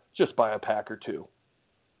 Ma'am, just buy a pack or two.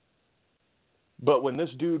 But when this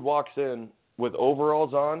dude walks in with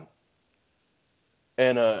overalls on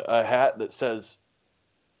and a hat that says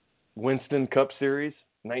Winston Cup Series,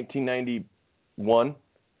 1991,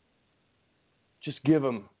 just give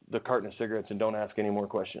him the carton of cigarettes and don't ask any more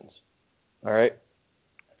questions. All right?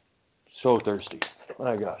 So thirsty.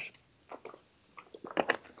 My gosh.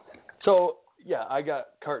 So, yeah, I got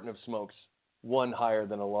carton of smokes, one higher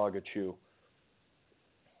than a Log of Chew.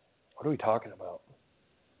 What are we talking about?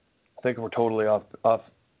 I think we're totally off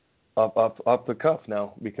the cuff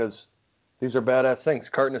now because these are badass things.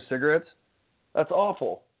 Carton of cigarettes, that's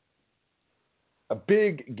awful. A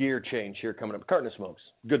big gear change here coming up. Carton of smokes,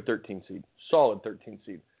 good 13 seed, solid 13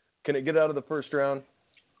 seed. Can it get out of the first round?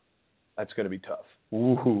 That's going to be tough.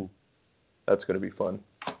 Woohoo. That's going to be fun.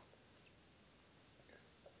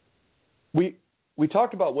 We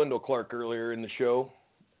talked about Wendell Clark earlier in the show.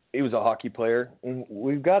 He was a hockey player. And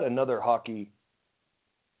we've got another hockey.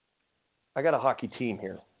 I got a hockey team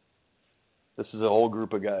here. This is a whole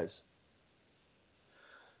group of guys.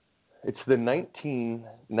 It's the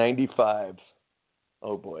 1995.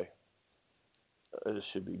 Oh, boy. This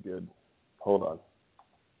should be good. Hold on.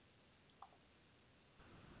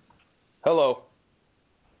 Hello.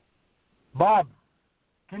 Bob,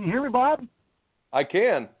 can you hear me, Bob? I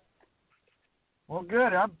can. Well,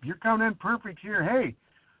 good. You're coming in perfect here. Hey,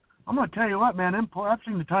 I'm going to tell you what, man. I've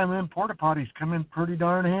seen the time them porta potties come in pretty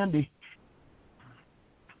darn handy.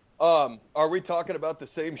 Are we talking about the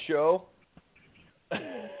same show? I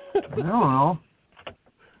don't know.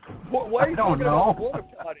 Why are you talking about porta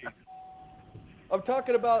potties? I'm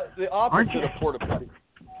talking about the opposite of porta potties.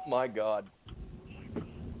 My God.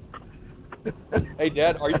 Hey,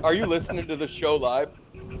 Dad, are you listening to the show live?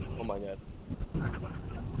 Oh, my God.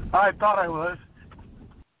 I thought I was.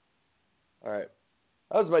 All right.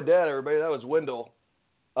 That was my dad, everybody. That was Wendell.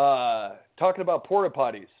 Talking about porta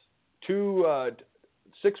potties.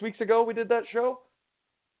 6 weeks ago we did that show?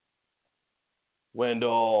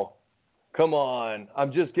 Wendell, come on.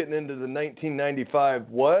 I'm just getting into the 1995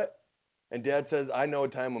 what? And Dad says, I know a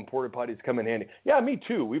time when porta potties come in handy. Yeah, me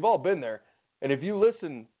too. We've all been there. And if you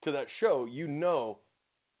listen to that show, you know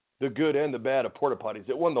the good and the bad of porta potties.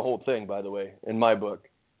 It won the whole thing, by the way, in my book.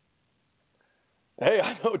 Hey,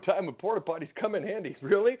 I know a time when porta potties come in handy.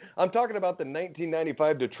 Really? I'm talking about the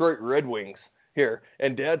 1995 Detroit Red Wings here.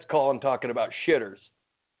 And Dad's calling talking about shitters.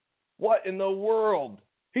 What in the world?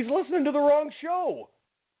 He's listening to the wrong show.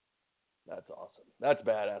 That's awesome. That's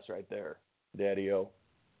badass right there, Daddy-O.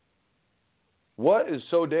 What is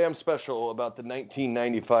so damn special about the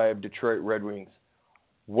 1995 Detroit Red Wings?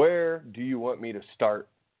 Where do you want me to start?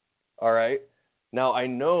 All right. Now, I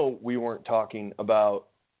know we weren't talking about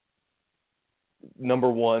number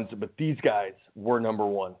ones, but these guys were number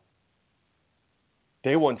one.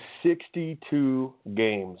 They won 62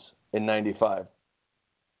 games in 95.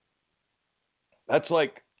 That's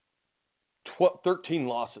like 13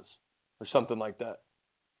 losses or something like that.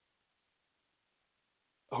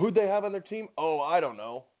 Who'd they have on their team? Oh, I don't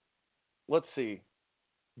know. Let's see.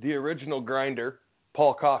 The original grinder,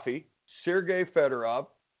 Paul Coffey, Sergei Fedorov,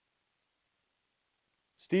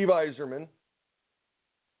 Steve Yzerman,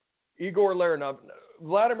 Igor Larionov,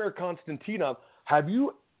 Vladimir Konstantinov. Have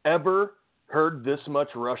you ever heard this much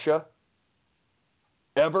Russia?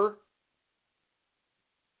 Ever?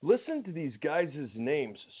 Listen to these guys'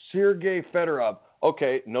 names. Sergei Fedorov.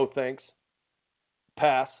 Okay, no thanks.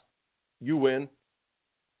 Pass. You win.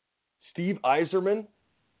 Steve Eiserman,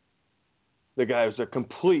 the guy was a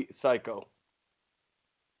complete psycho.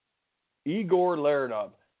 Igor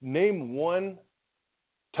Larinov, name one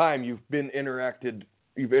time you've interacted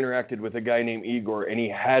with a guy named Igor and he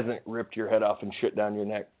hasn't ripped your head off and shit down your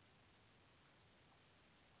neck.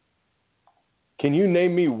 Can you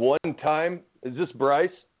name me one time? Is this Bryce?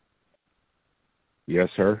 Yes,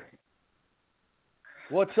 sir.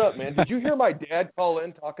 What's up, man? Did you hear my dad call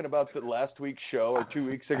in talking about the last week's show or 2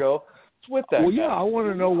 weeks ago? It's with that. Well, yeah, I want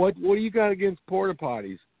to know what do you got against porta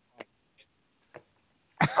potties?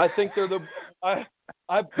 I think they're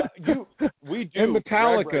we do. And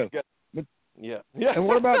Metallica. Yeah. And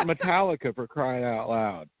what about Metallica, for crying out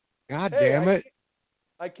loud? God damn it.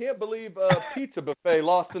 I can't believe Pizza Buffet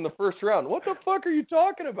lost in the first round. What the fuck are you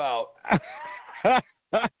talking about?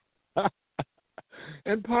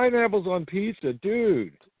 And pineapples on pizza,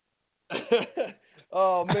 dude.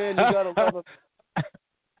 Oh, man, you got to love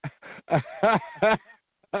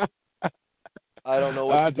it. I don't know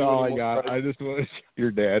what That's to do all anymore. I got. I just want to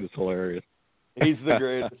your dad is hilarious. He's the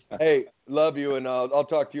greatest. Hey, love you, and I'll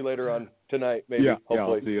talk to you later on tonight, maybe, hopefully. Yeah,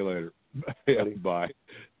 I'll see you later. Yeah, bye.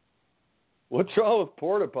 What's wrong with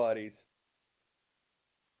porta potties?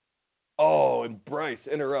 Oh, and Bryce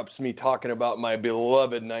interrupts me talking about my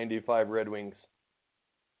beloved 95 Red Wings.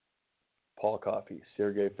 Paul Coffey,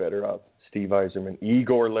 Sergei Fedorov, Steve Eiserman,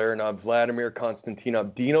 Igor Larinov, Vladimir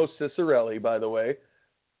Konstantinov, Dino Cicerelli, by the way.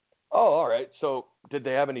 Oh, all right. So did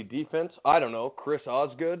they have any defense? I don't know. Chris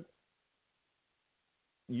Osgood?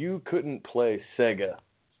 You couldn't play Sega.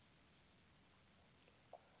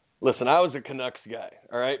 Listen, I was a Canucks guy,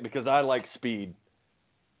 all right, because I like speed.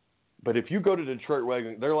 But if you go to Detroit Red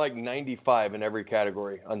Wings, they're like 95 in every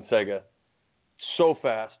category on Sega. So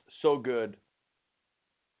fast, so good.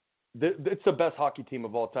 It's the best hockey team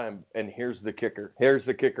of all time. And here's the kicker.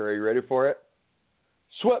 Are you ready for it?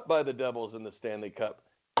 Swept by the Devils in the Stanley Cup.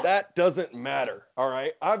 That doesn't matter, all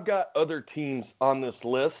right? I've got other teams on this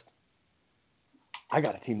list. I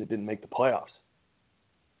got a team that didn't make the playoffs.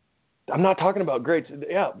 I'm not talking about greats.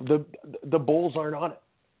 Yeah, the Bulls aren't on it,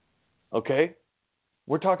 okay?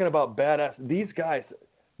 We're talking about badass. These guys,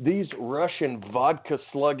 these Russian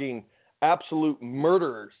vodka-slugging absolute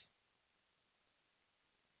murderers.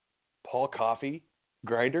 Paul Coffey,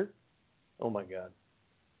 Grinder, oh my God.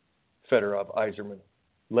 Fedorov, Eiserman,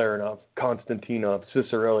 Larinov, Konstantinov,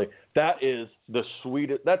 Cicerelli. That is the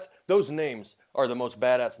sweetest. Those names are the most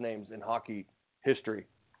badass names in hockey history.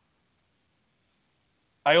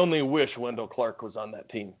 I only wish Wendell Clark was on that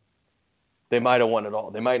team. They might have won it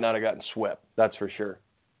all. They might not have gotten swept. That's for sure.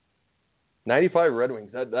 95 Red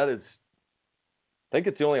Wings. That is. I think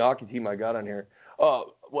it's the only hockey team I got on here.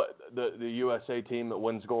 Oh, what the USA team that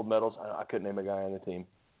wins gold medals? I couldn't name a guy on the team.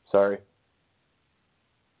 Sorry.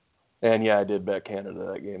 And yeah, I did bet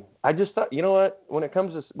Canada that game. I just thought, you know what? When it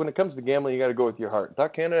comes to gambling, you got to go with your heart.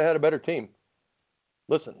 Thought Canada had a better team.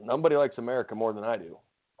 Listen, nobody likes America more than I do.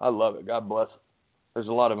 I love it. God bless it. There's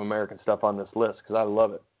a lot of American stuff on this list because I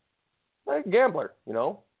love it. Like a gambler, you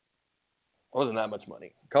know. Wasn't that much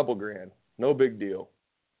money. A couple grand. No big deal.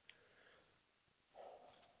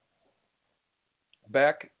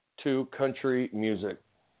 Back to country music.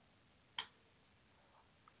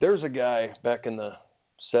 There's a guy back in the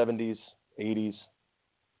 70s, 80s,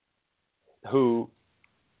 who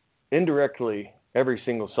indirectly, every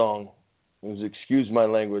single song, was, excuse my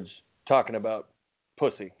language, talking about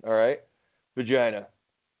pussy, all right? Vagina.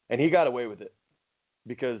 And he got away with it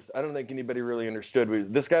because I don't think anybody really understood.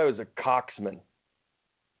 This guy was a cocksman,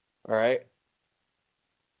 all right?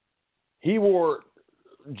 He wore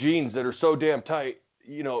jeans that are so damn tight,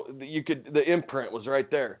 you know, the imprint was right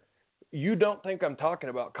there. You don't think I'm talking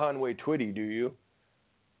about Conway Twitty, do you?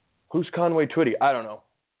 Who's Conway Twitty? I don't know.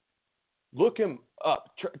 Look him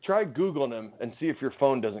up. Try Googling him and see if your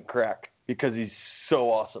phone doesn't crack because he's so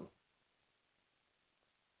awesome.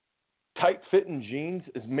 Tight-fitting jeans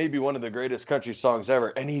is maybe one of the greatest country songs ever,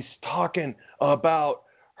 and he's talking about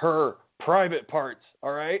her private parts,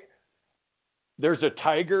 all right? There's a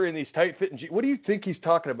tiger in these tight-fitting jeans. What do you think he's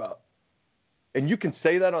talking about? And you can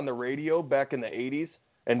say that on the radio back in the 80s,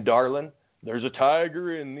 and darling, there's a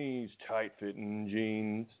tiger in these tight-fitting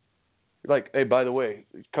jeans. You're like, hey, by the way,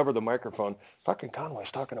 cover the microphone. Fucking Conway's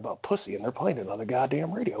talking about pussy, and they're playing it on the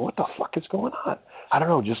goddamn radio. What the fuck is going on? I don't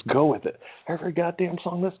know. Just go with it. Every goddamn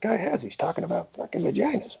song this guy has, he's talking about fucking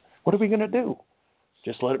vaginas. What are we going to do?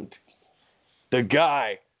 Just let him. The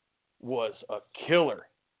guy was a killer.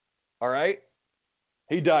 All right?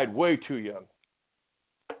 He died way too young.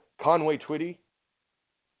 Conway Twitty.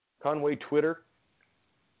 Conway Twitter.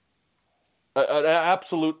 An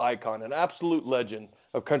absolute icon, an absolute legend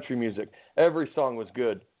of country music. Every song was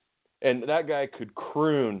good. And that guy could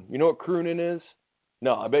croon. You know what crooning is?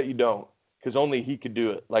 No, I bet you don't, because only he could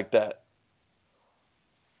do it like that.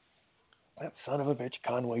 That son of a bitch,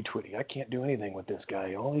 Conway Twitty. I can't do anything with this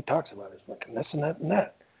guy. All he talks about is fucking this and that and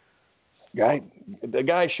that. The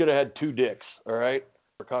guy should have had 2 dicks, all right,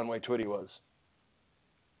 where Conway Twitty was.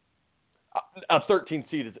 A 13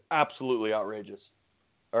 seed is absolutely outrageous,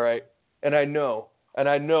 all right? And I know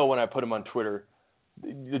when I put him on Twitter,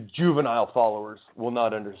 the juvenile followers will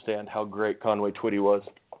not understand how great Conway Twitty was.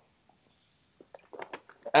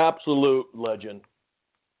 Absolute legend.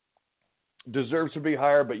 Deserves to be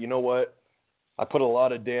higher, but you know what? I put a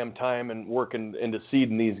lot of damn time and work into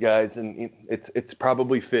seeding these guys, and it's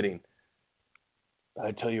probably fitting.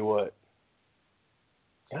 I tell you what,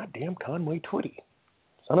 goddamn Conway Twitty,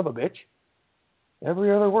 son of a bitch.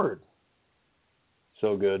 Every other word.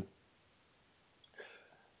 So good.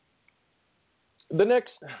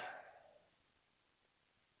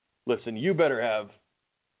 Listen, you better have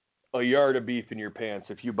a yard of beef in your pants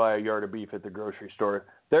if you buy a yard of beef at the grocery store.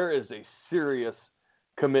 There is a serious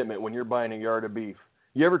commitment when you're buying a yard of beef.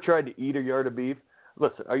 You ever tried to eat a yard of beef?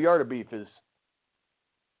 Listen, a yard of beef that's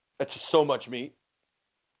just so much meat.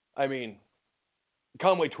 I mean,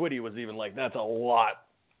 Conway Twitty was even like, that's a lot.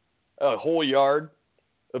 A whole yard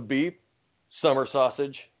of beef, summer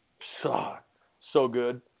sausage, so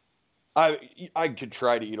good. I could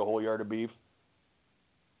try to eat a whole yard of beef.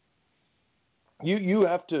 You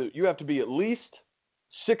have to be at least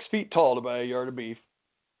 6 feet tall to buy a yard of beef.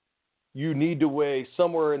 You need to weigh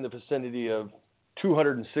somewhere in the vicinity of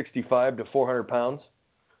 265 to 400 pounds.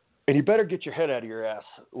 And you better get your head out of your ass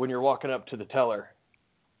when you're walking up to the teller.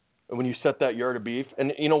 And when you set that yard of beef,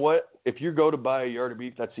 and you know what? If you go to buy a yard of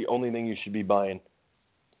beef, that's the only thing you should be buying.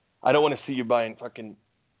 I don't want to see you buying fucking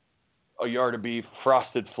a yard of beef,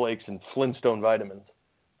 Frosted Flakes, and Flintstone vitamins.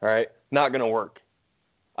 All right? Not going to work.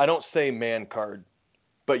 I don't say man card,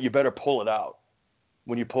 but you better pull it out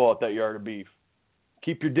when you pull out that yard of beef.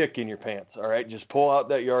 Keep your dick in your pants, all right? Just pull out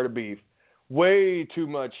that yard of beef. Way too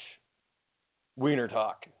much wiener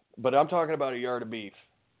talk, but I'm talking about a yard of beef.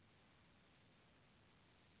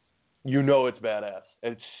 You know it's badass.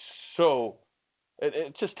 It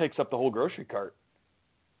just takes up the whole grocery cart.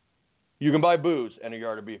 You can buy booze and a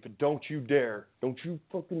yard of beef, but don't you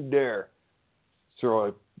fucking dare throw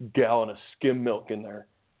a gallon of skim milk in there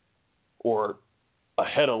or a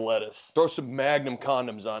head of lettuce. Throw some Magnum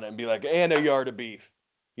condoms on it and be like, and a yard of beef.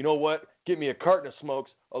 You know what? Get me a carton of smokes,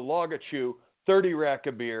 a log of chew, 30 rack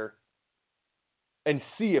of beer, and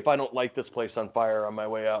see if I don't light this place on fire on my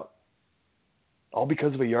way out. All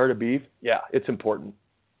because of a yard of beef? Yeah, it's important.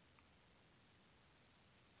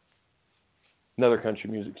 Another country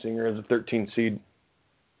music singer as a 13 seed.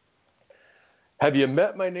 Have you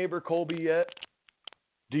met my neighbor Colby yet?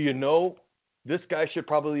 Do you know this guy should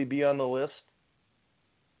probably be on the list?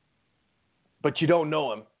 But you don't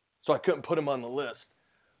know him, so I couldn't put him on the list.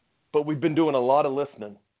 But we've been doing a lot of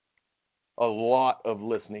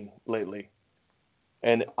listening lately.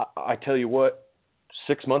 And I tell you what,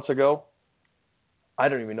 6 months ago, I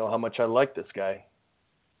don't even know how much I like this guy.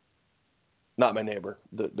 Not my neighbor,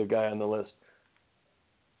 the guy on the list.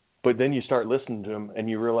 But then you start listening to him and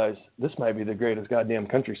you realize this might be the greatest goddamn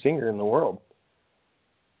country singer in the world.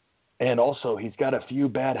 And also, he's got a few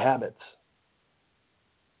bad habits.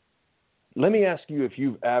 Let me ask you if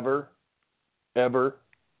you've ever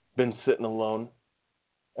been sitting alone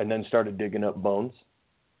and then started digging up bones.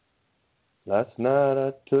 Last night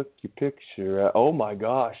I took your picture. Oh my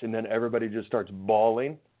gosh. And then everybody just starts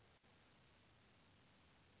bawling.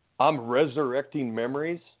 I'm resurrecting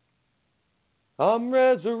memories. I'm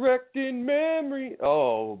resurrecting memory.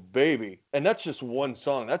 Oh, baby. And that's just one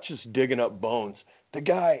song. That's just digging up bones. The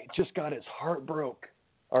guy just got his heart broke.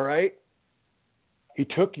 All right? He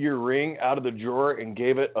took your ring out of the drawer and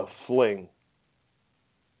gave it a fling.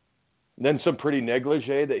 Then some pretty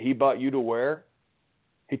negligee that he bought you to wear.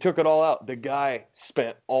 He took it all out. The guy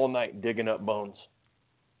spent all night digging up bones.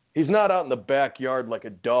 He's not out in the backyard like a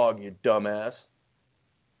dog, you dumbass.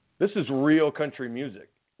 This is real country music,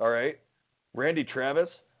 all right? Randy Travis.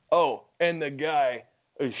 Oh, and the guy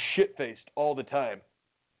is shit-faced all the time.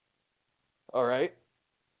 All right?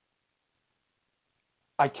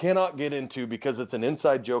 I cannot get into, because it's an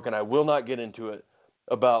inside joke, and I will not get into it,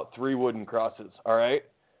 about 3 wooden crosses, all right?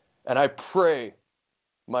 And I pray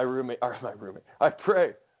I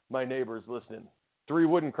pray my neighbor's listening. 3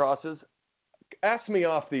 wooden crosses. Ask me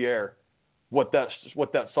off the air what that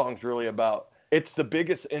song's really about. It's the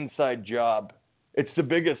biggest inside job. It's the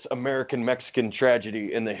biggest American-Mexican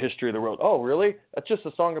tragedy in the history of the world. Oh, really? That's just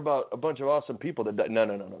a song about a bunch of awesome people that died.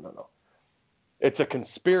 No. It's a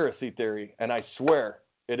conspiracy theory, and I swear,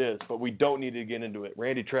 It is, but we don't need to get into it.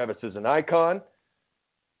 Randy Travis is an icon.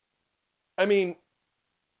 I mean,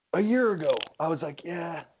 a year ago, I was like,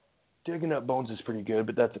 yeah, Digging Up Bones is pretty good,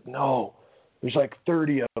 but no. There's like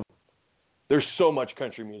 30 of them. There's so much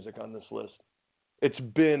country music on this list. It's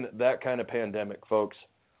been that kind of pandemic, folks.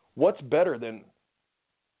 What else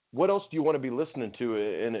do you want to be listening to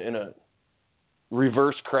in a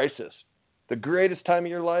reverse crisis? The greatest time of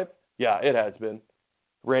your life? Yeah, it has been.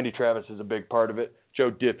 Randy Travis is a big part of it.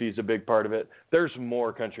 Joe Diffie's a big part of it. There's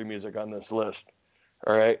more country music on this list.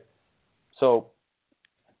 All right? So,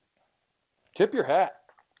 tip your hat.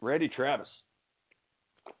 Randy Travis.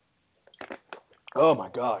 Oh, my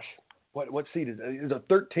gosh. What seed is it? Is it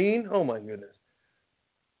 13? Oh, my goodness.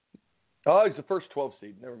 Oh, he's the first 12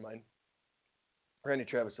 seed. Never mind. Randy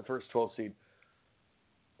Travis, the first 12 seed.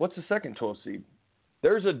 What's the second 12 seed?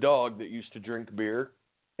 There's a dog that used to drink beer,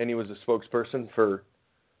 and he was a spokesperson for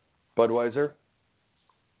Budweiser.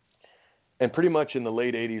 And pretty much in the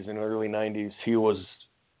late 80s and early 90s, he was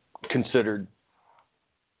considered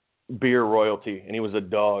beer royalty, and he was a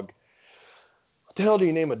dog. What the hell do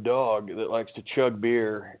you name a dog that likes to chug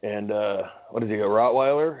beer? And what is he, a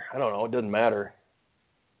Rottweiler? I don't know. It doesn't matter.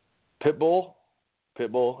 Pitbull,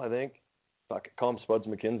 I think. Fuck it, call him Spuds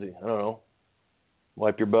McKenzie. I don't know.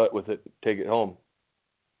 Wipe your butt with it. Take it home.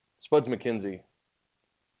 Spuds McKenzie.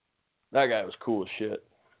 That guy was cool as shit.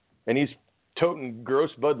 And he's toting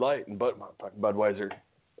gross Bud Light and Budweiser.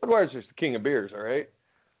 Budweiser's the king of beers, all right?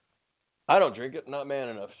 I don't drink it. Not man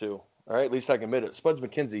enough to. All right? At least I can admit it. Spuds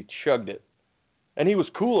McKenzie chugged it. And he was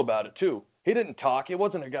cool about it, too. He didn't talk. He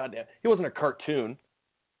wasn't a cartoon.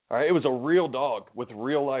 All right? It was a real dog with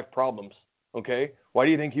real life problems. Okay? Why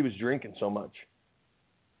do you think he was drinking so much?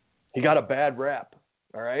 He got a bad rap.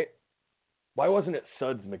 All right? Why wasn't it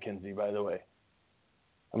Suds McKenzie, by the way?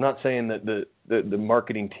 I'm not saying that the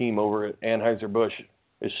marketing team over at Anheuser-Busch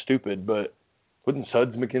is stupid, but wouldn't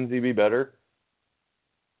Suds McKenzie be better?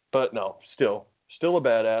 But no, still a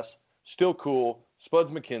badass, still cool. Spuds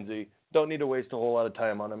McKenzie, don't need to waste a whole lot of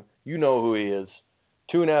time on him. You know who he is.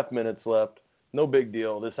 2.5 minutes left. No big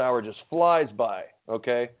deal. This hour just flies by,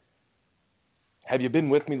 okay? Have you been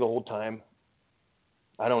with me the whole time?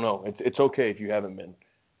 I don't know. It's okay if you haven't been.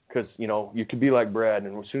 Because, you could be like Brad,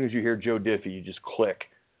 and as soon as you hear Joe Diffie, you just click.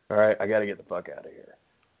 All right, I got to get the fuck out of here.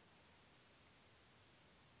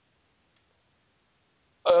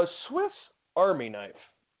 A Swiss Army knife.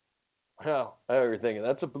 Well, I know what you're thinking.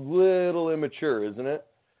 That's a little immature, isn't it?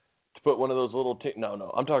 To put one of those little...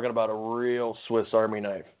 No. I'm talking about a real Swiss Army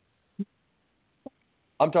knife.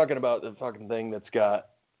 I'm talking about the fucking thing that's got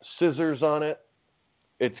scissors on it.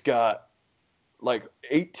 It's got like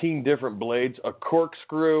 18 different blades, a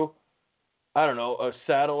corkscrew, I don't know, a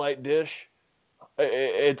satellite dish.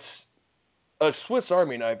 It's a Swiss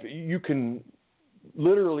Army knife. You can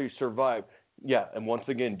literally survive. Yeah, and once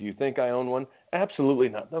again, do you think I own one? Absolutely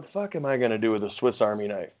not. The fuck am I going to do with a Swiss Army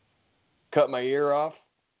knife? Cut my ear off?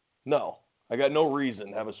 No. I got no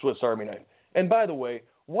reason to have a Swiss Army knife. And by the way,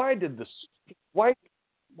 why did the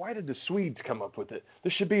Swedes come up with it?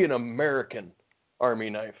 This should be an American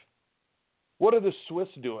Army knife. What are the Swiss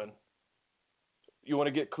doing? You want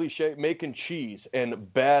to get cliche? Making cheese and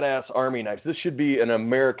badass Army knives. This should be an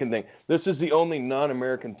American thing. This is the only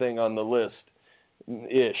non-American thing on the list.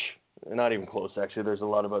 Ish. Not even close, actually. There's a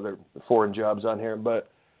lot of other foreign jobs on here.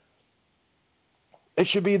 But it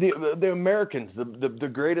should be the Americans. The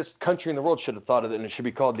greatest country in the world should have thought of it, and it should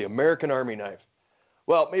be called the American Army knife.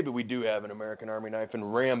 Well, maybe we do have an American Army knife,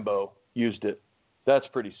 and Rambo used it. That's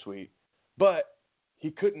pretty sweet. But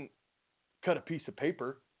he couldn't cut a piece of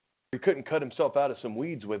paper. He couldn't cut himself out of some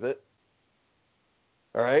weeds with it.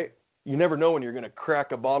 All right? You never know when you're going to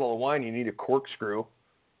crack a bottle of wine. You need a corkscrew.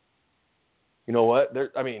 You know what?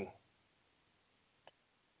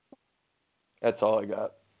 That's all I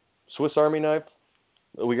got. Swiss Army knife.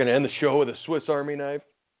 We're going to end the show with a Swiss Army knife.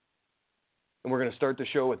 And we're going to start the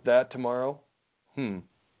show with that tomorrow.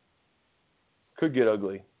 Could get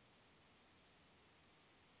ugly.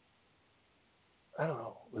 I don't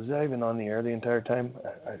know. Was that even on the air the entire time?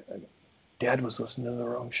 Dad was listening to the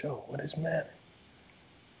wrong show. What is the matter?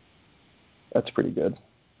 That's pretty good.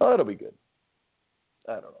 Oh, that'll be good.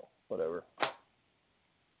 I don't know. Whatever.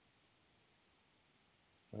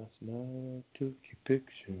 Last night I took your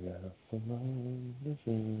picture out from my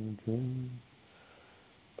dream.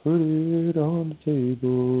 Put it on the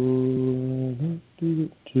table and I do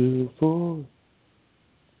it till 4. I'm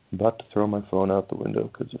about to throw my phone out the window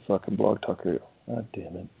because of fucking Blog Talk Radio. God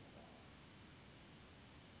damn it.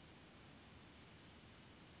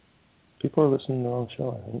 People are listening to the wrong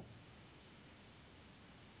show, I think.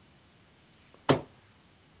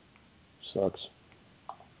 Sucks.